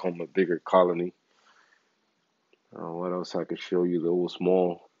just become a bigger colony. What else I could show you that was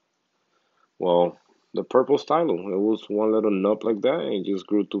small? Well, the purple stylo. It was one little nub like that and just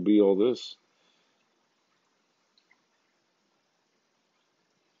grew to be all this.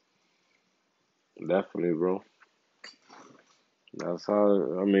 Definitely, bro. That's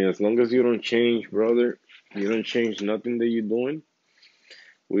how, I mean, as long as you don't change, brother, you don't change nothing that you're doing,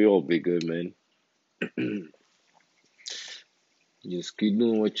 we all be good, man. Just keep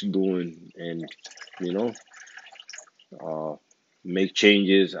doing what you're doing and, you know, uh, make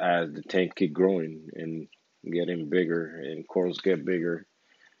changes as the tank keep growing and getting bigger and corals get bigger.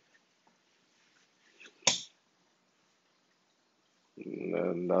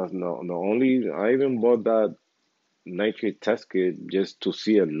 And that's no only, I even bought that nitrate test kit just to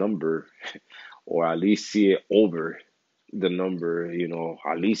see a number or at least see it over the number,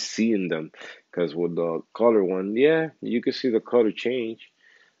 at least seeing them. Because with the color one, yeah, you can see the color change,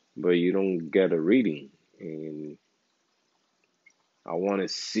 but you don't get a reading. And I want to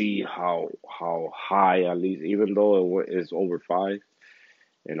see how high, at least, even though it's over 5,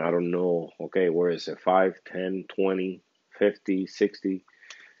 and I don't know, okay, where is it? 5, 10, 20, 50, 60.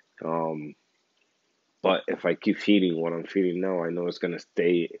 Um, but if I keep feeding what I'm feeding now, I know it's gonna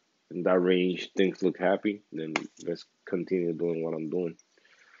stay in that range. Things look happy, then let's continue doing what I'm doing.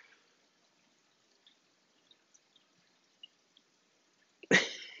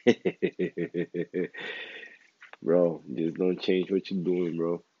 Bro, just don't change what you're doing,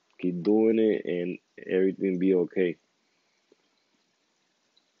 bro. Keep doing it and everything be okay.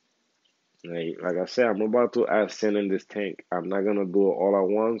 Like I said, I'm about to add sand in this tank. I'm not gonna do it all at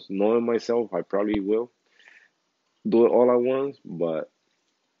once. Knowing myself, I probably will do it all at once, but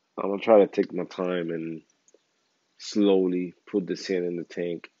I'm gonna try to take my time and slowly put the sand in the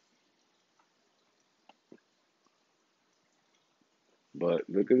tank. But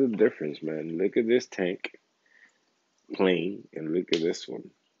look at the difference, man. Look at this tank plain and look at this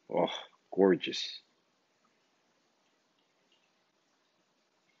one. Oh, gorgeous.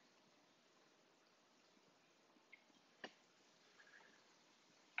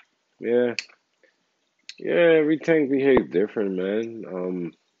 Yeah, yeah, every tank behaves different,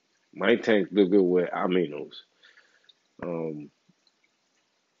 man. My tank do good with aminos. Um,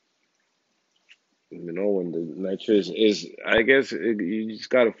 when the nitrous is, I guess you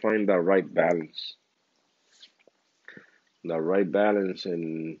just gotta find that right balance,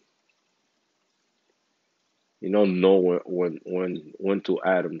 and know when to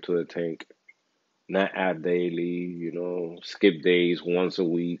add them to the tank. Not add daily, skip days once a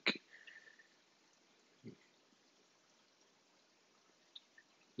week.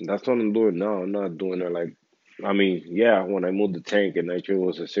 That's what I'm doing now. I'm not doing it like, I mean, yeah, when I moved the tank and nitrogen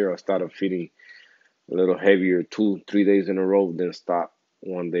was a zero, I started feeding a little heavier 2, 3 days in a row, then stop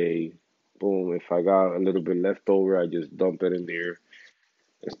one day. Boom. If I got a little bit left over, I just dump it in there.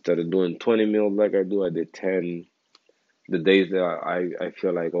 Instead of doing 20 mils like I do, I did 10. The days that I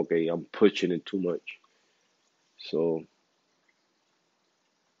feel like, okay, I'm pushing it too much. So,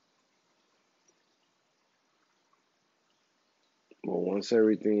 but once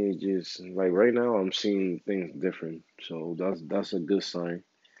everything is just like right now, I'm seeing things different. So that's a good sign.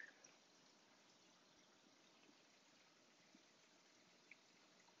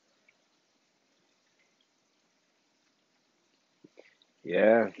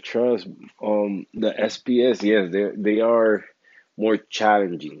 Yeah, trust. The SPS, yes, they are more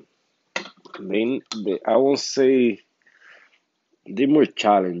challenging. I won't say they're more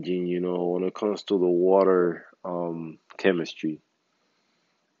challenging, when it comes to the water chemistry.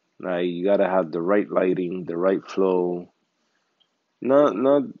 Like you gotta have the right lighting, the right flow.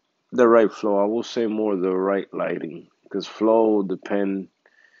 Not the right flow. I will say more the right lighting, because flow depend,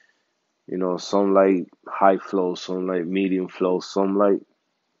 some light high flow, some light medium flow, some light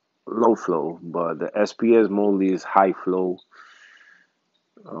low flow. But the SPS mostly is high flow.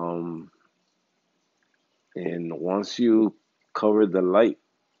 Um, and once you cover the light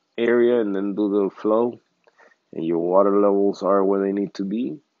area and then do the flow, and your water levels are where they need to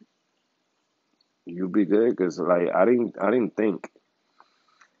be, you'll be good. Cause like I didn't think.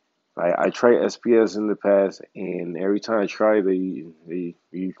 I tried SPS in the past, and every time I tried, they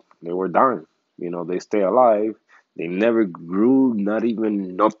were dying. They stay alive. They never grew, not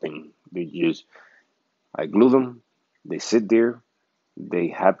even nothing. They just I glue them. They sit there. They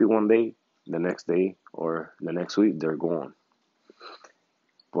happy one day, the next day or the next week they're gone.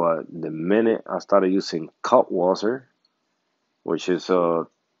 But the minute I started using cut water, which is a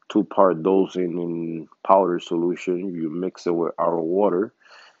two-part dosing in powder solution, you mix it with our water,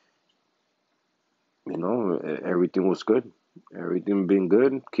 everything was good. Everything been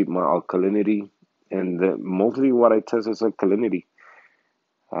good. Keep my alkalinity, and mostly what I test is alkalinity.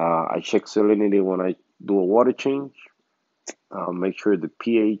 I check salinity when I do a water change. Make sure the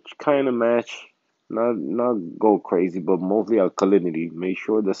pH kind of match. Not go crazy, but mostly alkalinity. Make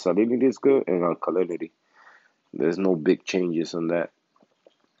sure the salinity is good and alkalinity. There's no big changes on that.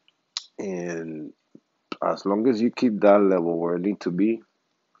 And as long as you keep that level where it need to be,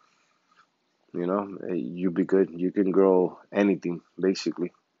 you be good. You can grow anything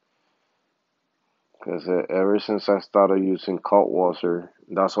basically. Because ever since I started using cold water,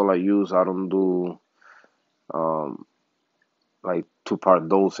 that's all I use. I don't do um, like two-part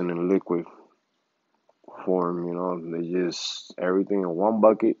dosing in liquid form. They just everything in one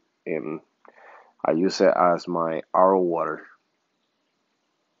bucket, and I use it as my RO water.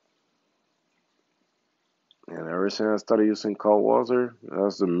 And ever since I started using cold water,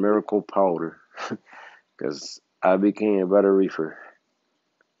 that's the miracle powder. Because I became a better reefer.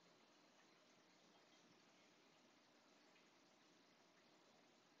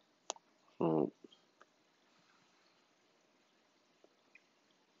 Mm.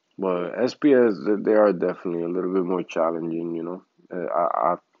 But SPS, they are definitely a little bit more challenging.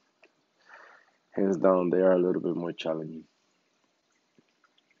 Hands down, they are a little bit more challenging.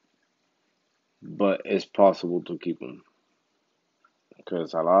 But it's possible to keep them.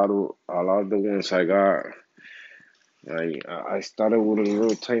 Because a lot of the ones I got, I started with a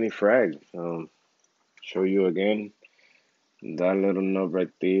little tiny frag. Show you again that little nub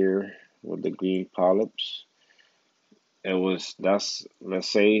right there with the green polyps. Let's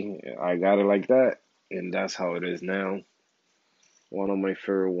say I got it like that, and that's how it is now. One of my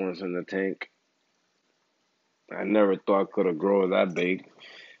favorite ones in the tank. I never thought I could have grown that big.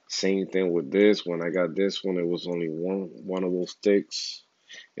 Same thing with this. When I got this one, it was only one of those sticks.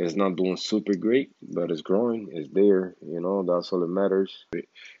 It's not doing super great, but it's growing. It's there. That's all that matters.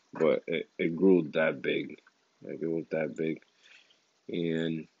 But it grew that big. Like it was that big.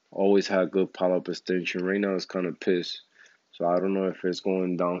 And always had good polyp extension. Right now it's kind of pissed. So I don't know if it's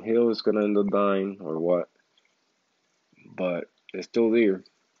going downhill, it's gonna end up dying or what. But it's still there.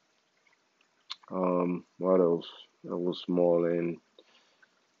 What else? That was small, and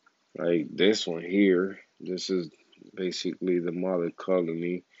like this one here. This is basically the mother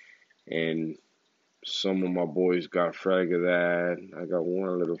colony, and some of my boys got frag of that. I got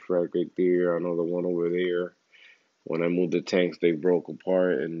one little frag right there, another one over there. When I moved the tanks, they broke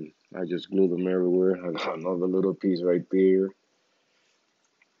apart, and I just glued them everywhere. I got another little piece right there.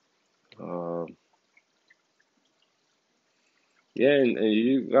 Uh, Yeah, and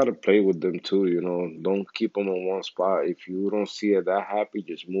you gotta play with them too. Don't keep them in one spot. If you don't see it that happy,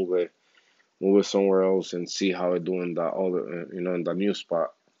 just move it somewhere else and see how it doing that other, in the new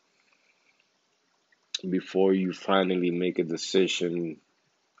spot before you finally make a decision.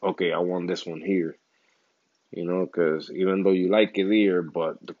 Okay, I want this one here. Because even though you like it there,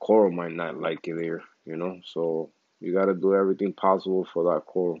 but the coral might not like it there. So you gotta do everything possible for that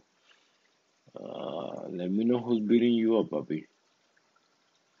coral. Let me know who's beating you up, puppy.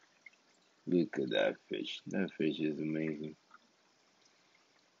 Look at that fish. That fish is amazing.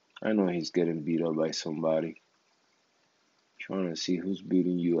 I know he's getting beat up by somebody. Trying to see who's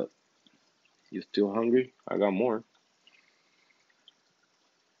beating you up. You still hungry? I got more.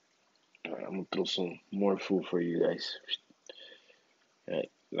 Alright, I'm gonna throw some more food for you guys.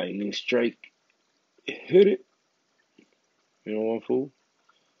 Alright, lightning strike. Hit it. You don't want food?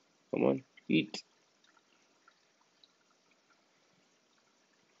 Come on, eat.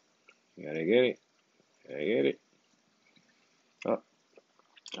 You gotta get it. Gotta get it. Oh,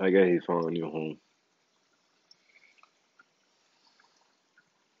 I guess he found you home.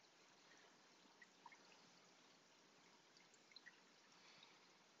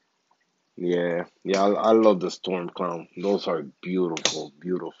 Yeah, yeah, I love the storm clown. Those are beautiful,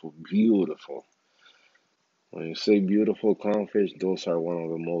 beautiful, beautiful. When you say beautiful clownfish, those are one of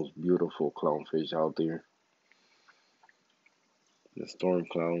the most beautiful clownfish out there. The storm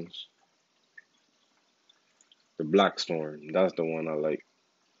clowns. The black storm, that's the one I like.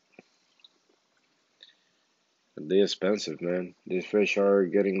 They're expensive, man. These fish are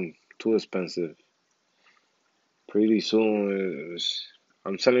getting too expensive. Pretty soon,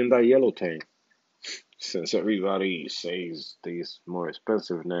 I'm selling that yellow tank since everybody says these more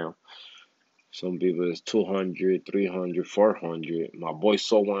expensive now. Some people it's 200, 300, 400. My boy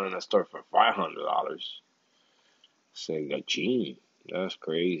sold one in the store for $500. Say, gee, that's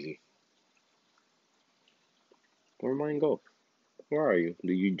crazy. Where mine go? Where are you?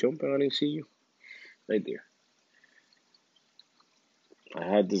 Did you jump and I didn't see you? Right there.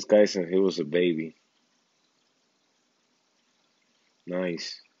 I had this guy since he was a baby.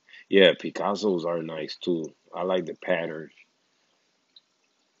 Nice. Yeah, Picassos are nice too. I like the pattern.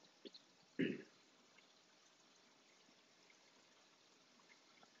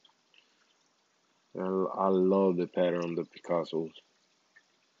 I love the pattern on the Picassos.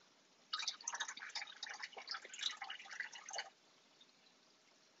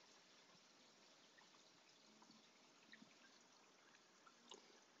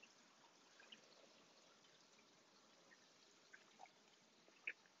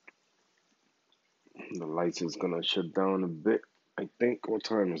 The lights is gonna shut down a bit. I think. What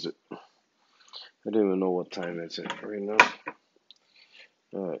time is it? I don't even know what time it's at right now.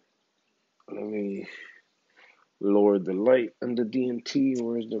 Alright, let me lower the light and the DMT.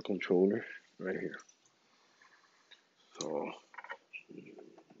 Where's the controller? Right here. So,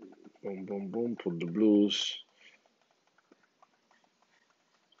 boom, boom, boom. Put the blues.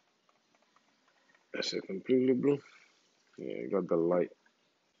 Is it completely blue? Yeah, I got the light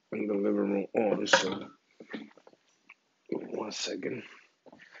in the living room on. So, 1 second.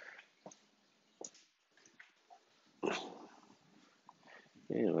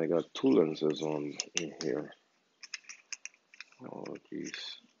 Yeah, I got two lenses on in here. Oh, jeez.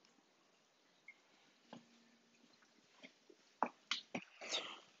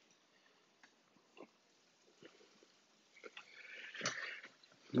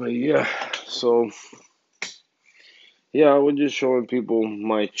 But yeah, so yeah, I was just showing people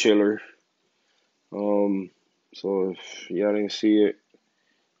my chiller. Um, so if y'all didn't see it,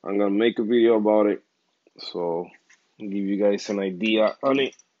 I'm gonna make a video about it. So give you guys an idea on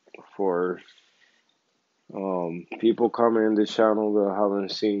it for people coming in the channel that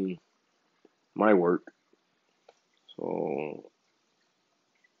haven't seen my work. So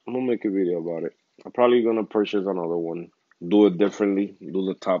I'm gonna make a video about it. I'm probably gonna purchase another one, do it differently, do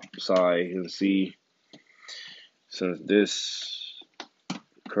the top side and see since this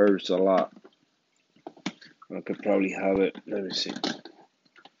curves a lot. I could probably have it. Let me see.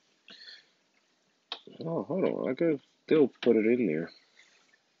 Oh, hold on. I could still put it in there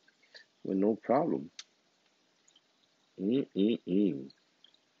with no problem. Mm-mm-mm.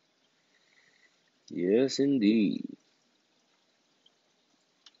 Yes, indeed.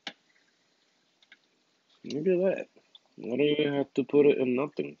 Look at that. I don't even have to put it in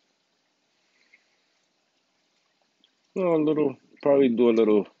nothing. Well, a little, probably do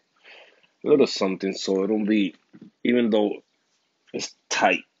a little something so it don't be, even though it's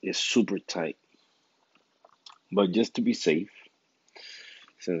tight, it's super tight. But just to be safe,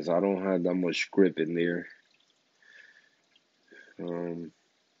 since I don't have that much grip in there, Um,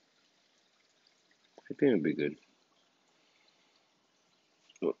 I think it'll be good.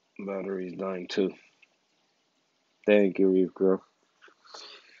 Oh, battery's dying too. Thank you, Reef Girl.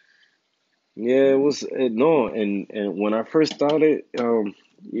 Yeah, it was no, and when I first started, yeah,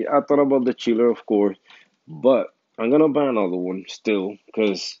 I thought about the chiller, of course, but I'm gonna buy another one still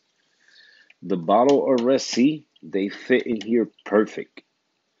because the bottle of Red Sea they fit in here perfect,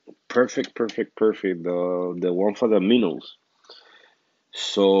 perfect, perfect, perfect. The one for the minos.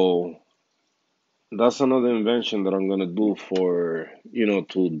 So that's another invention that I'm gonna do for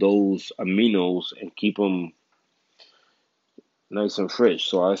to those aminos and keep them nice and fresh.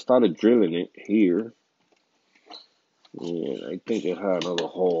 So I started drilling it here, and I think it had another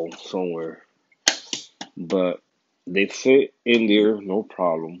hole somewhere, but they fit in there no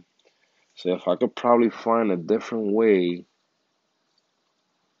problem. So if I could probably find a different way,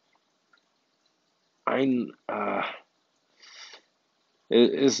 I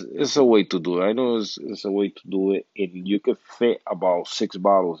it's a way to do it. I know it's a way to do it, and you could fit about 6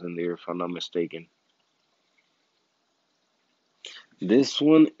 bottles in there if I'm not mistaken. This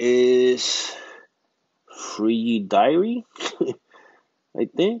one is Free Diary, I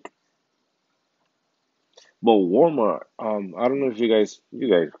think. But Walmart, I don't know if you guys,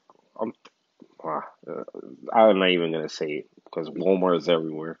 I'm, uh, I'm not even gonna say it because Walmart is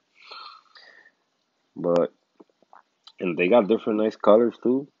everywhere. But and they got different nice colors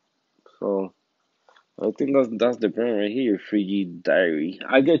too. So I think that's the brand right here, Free Diary.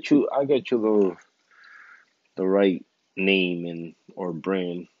 I get you the right name and or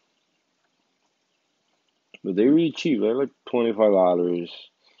brand, but they're really cheap. They're like $25,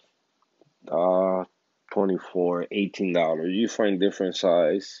 uh, 24, $18. You find different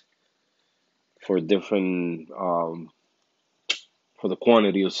size for different for the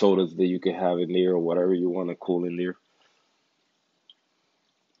quantity of sodas that you can have in there or whatever you want to cool in there.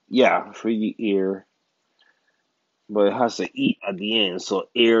 Yeah, free air, but it has a E at the end. So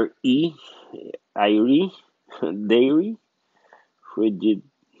air E, Irie, dairy, frigid.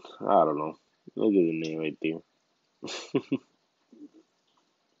 I don't know. Look at the name right there.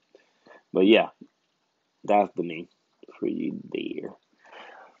 But yeah, that's the name. Frigid there.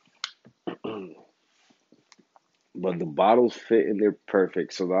 But the bottles fit in there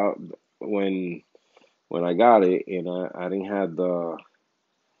perfect. So that when I got it and I didn't have the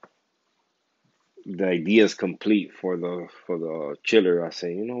ideas complete for the chiller, I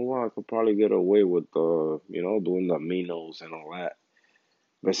say, you know what, I could probably get away with doing the minos and all that.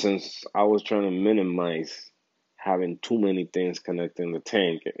 But since I was trying to minimize having too many things connecting the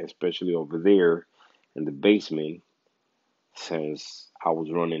tank, especially over there in the basement, since I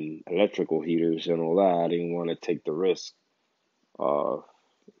was running electrical heaters and all that, I didn't want to take the risk of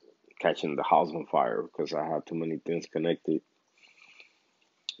catching the house on fire because I had too many things connected.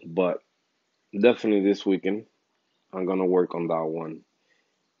 But definitely this weekend, I'm gonna work on that one.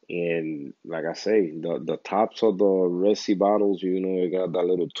 And like I say, the tops of the Resi bottles, it got that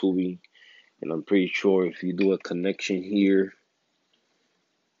little tubing. And I'm pretty sure if you do a connection here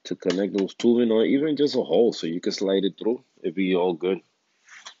to connect those tubing, or even just a hole so you can slide it through, it'd be all good.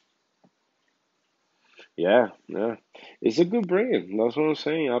 Yeah, yeah. It's a good brand. That's what I'm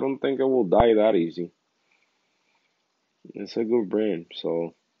saying. I don't think it will die that easy. It's a good brand.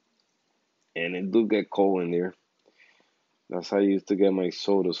 So, and it do get cold in there. That's how I used to get my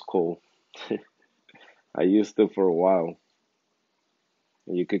sodas cold. I used to for a while.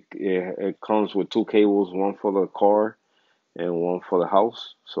 It comes with two cables, one for the car and one for the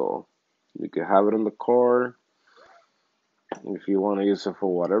house. So you can have it in the car. If you want to use it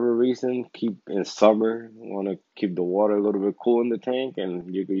for whatever reason, keep in summer, want to keep the water a little bit cool in the tank,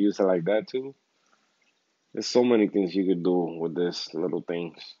 and you could use it like that too. There's so many things you could do with this little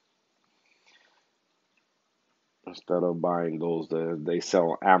things instead of buying those that they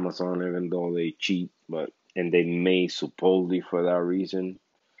sell on Amazon, even though they cheap, but and they may supposedly for that reason,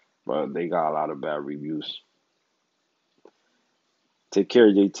 but they got a lot of bad reviews. Take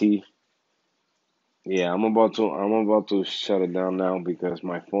care, JT. Yeah, I'm about to shut it down now because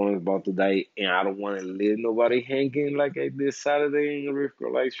my phone is about to die and I don't want to leave nobody hanging like I did Saturday in the Rift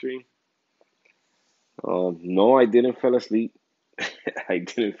live stream. No, I didn't fall asleep. I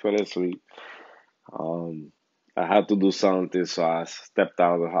didn't fall asleep. Um, I had to do something, so I stepped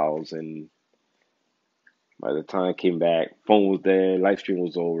out of the house, and by the time I came back, phone was there, live stream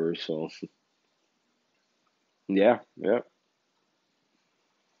was over. So yeah, yeah,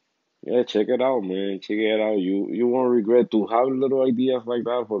 yeah. Check it out, man. Check it out. You won't regret to have little ideas like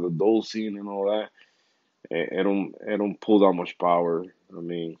that for the dosing and all that. It don't pull that much power. I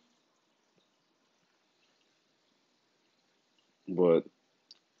mean, But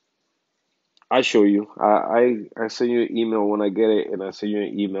I show you. I send you an email when I get it, and I send you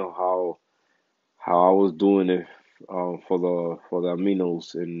an email how I was doing it for the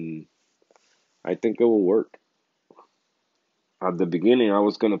aminos, and I think it will work. At the beginning, I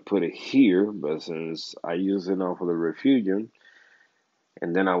was gonna put it here, but since I use it now for the refugium,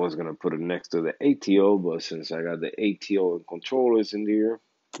 and then I was gonna put it next to the ATO, but since I got the ATO and controllers in there,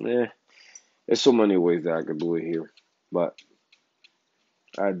 eh, there's so many ways that I could do it here, but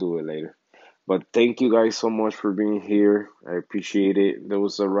I do it later. But thank you guys so much for being here. I appreciate it. There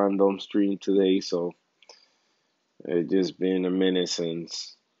was a random stream today, so it just been a minute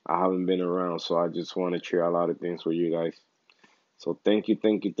since I haven't been around, so I just want to share a lot of things with you guys. So thank you,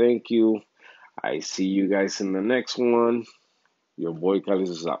 thank you, thank you. I see you guys in the next one. Your boy Carlos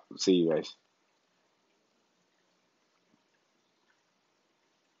is out. See you guys.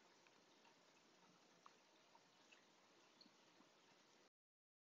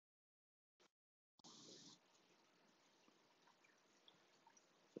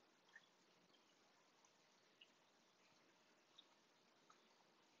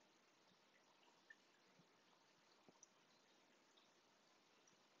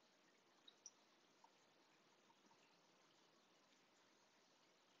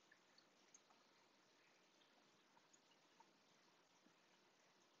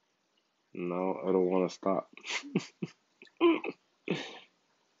 No, I don't want to stop.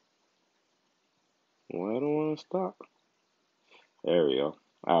 Well, I don't want to stop. There we go.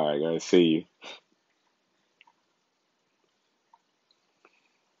 All right, guys. See you.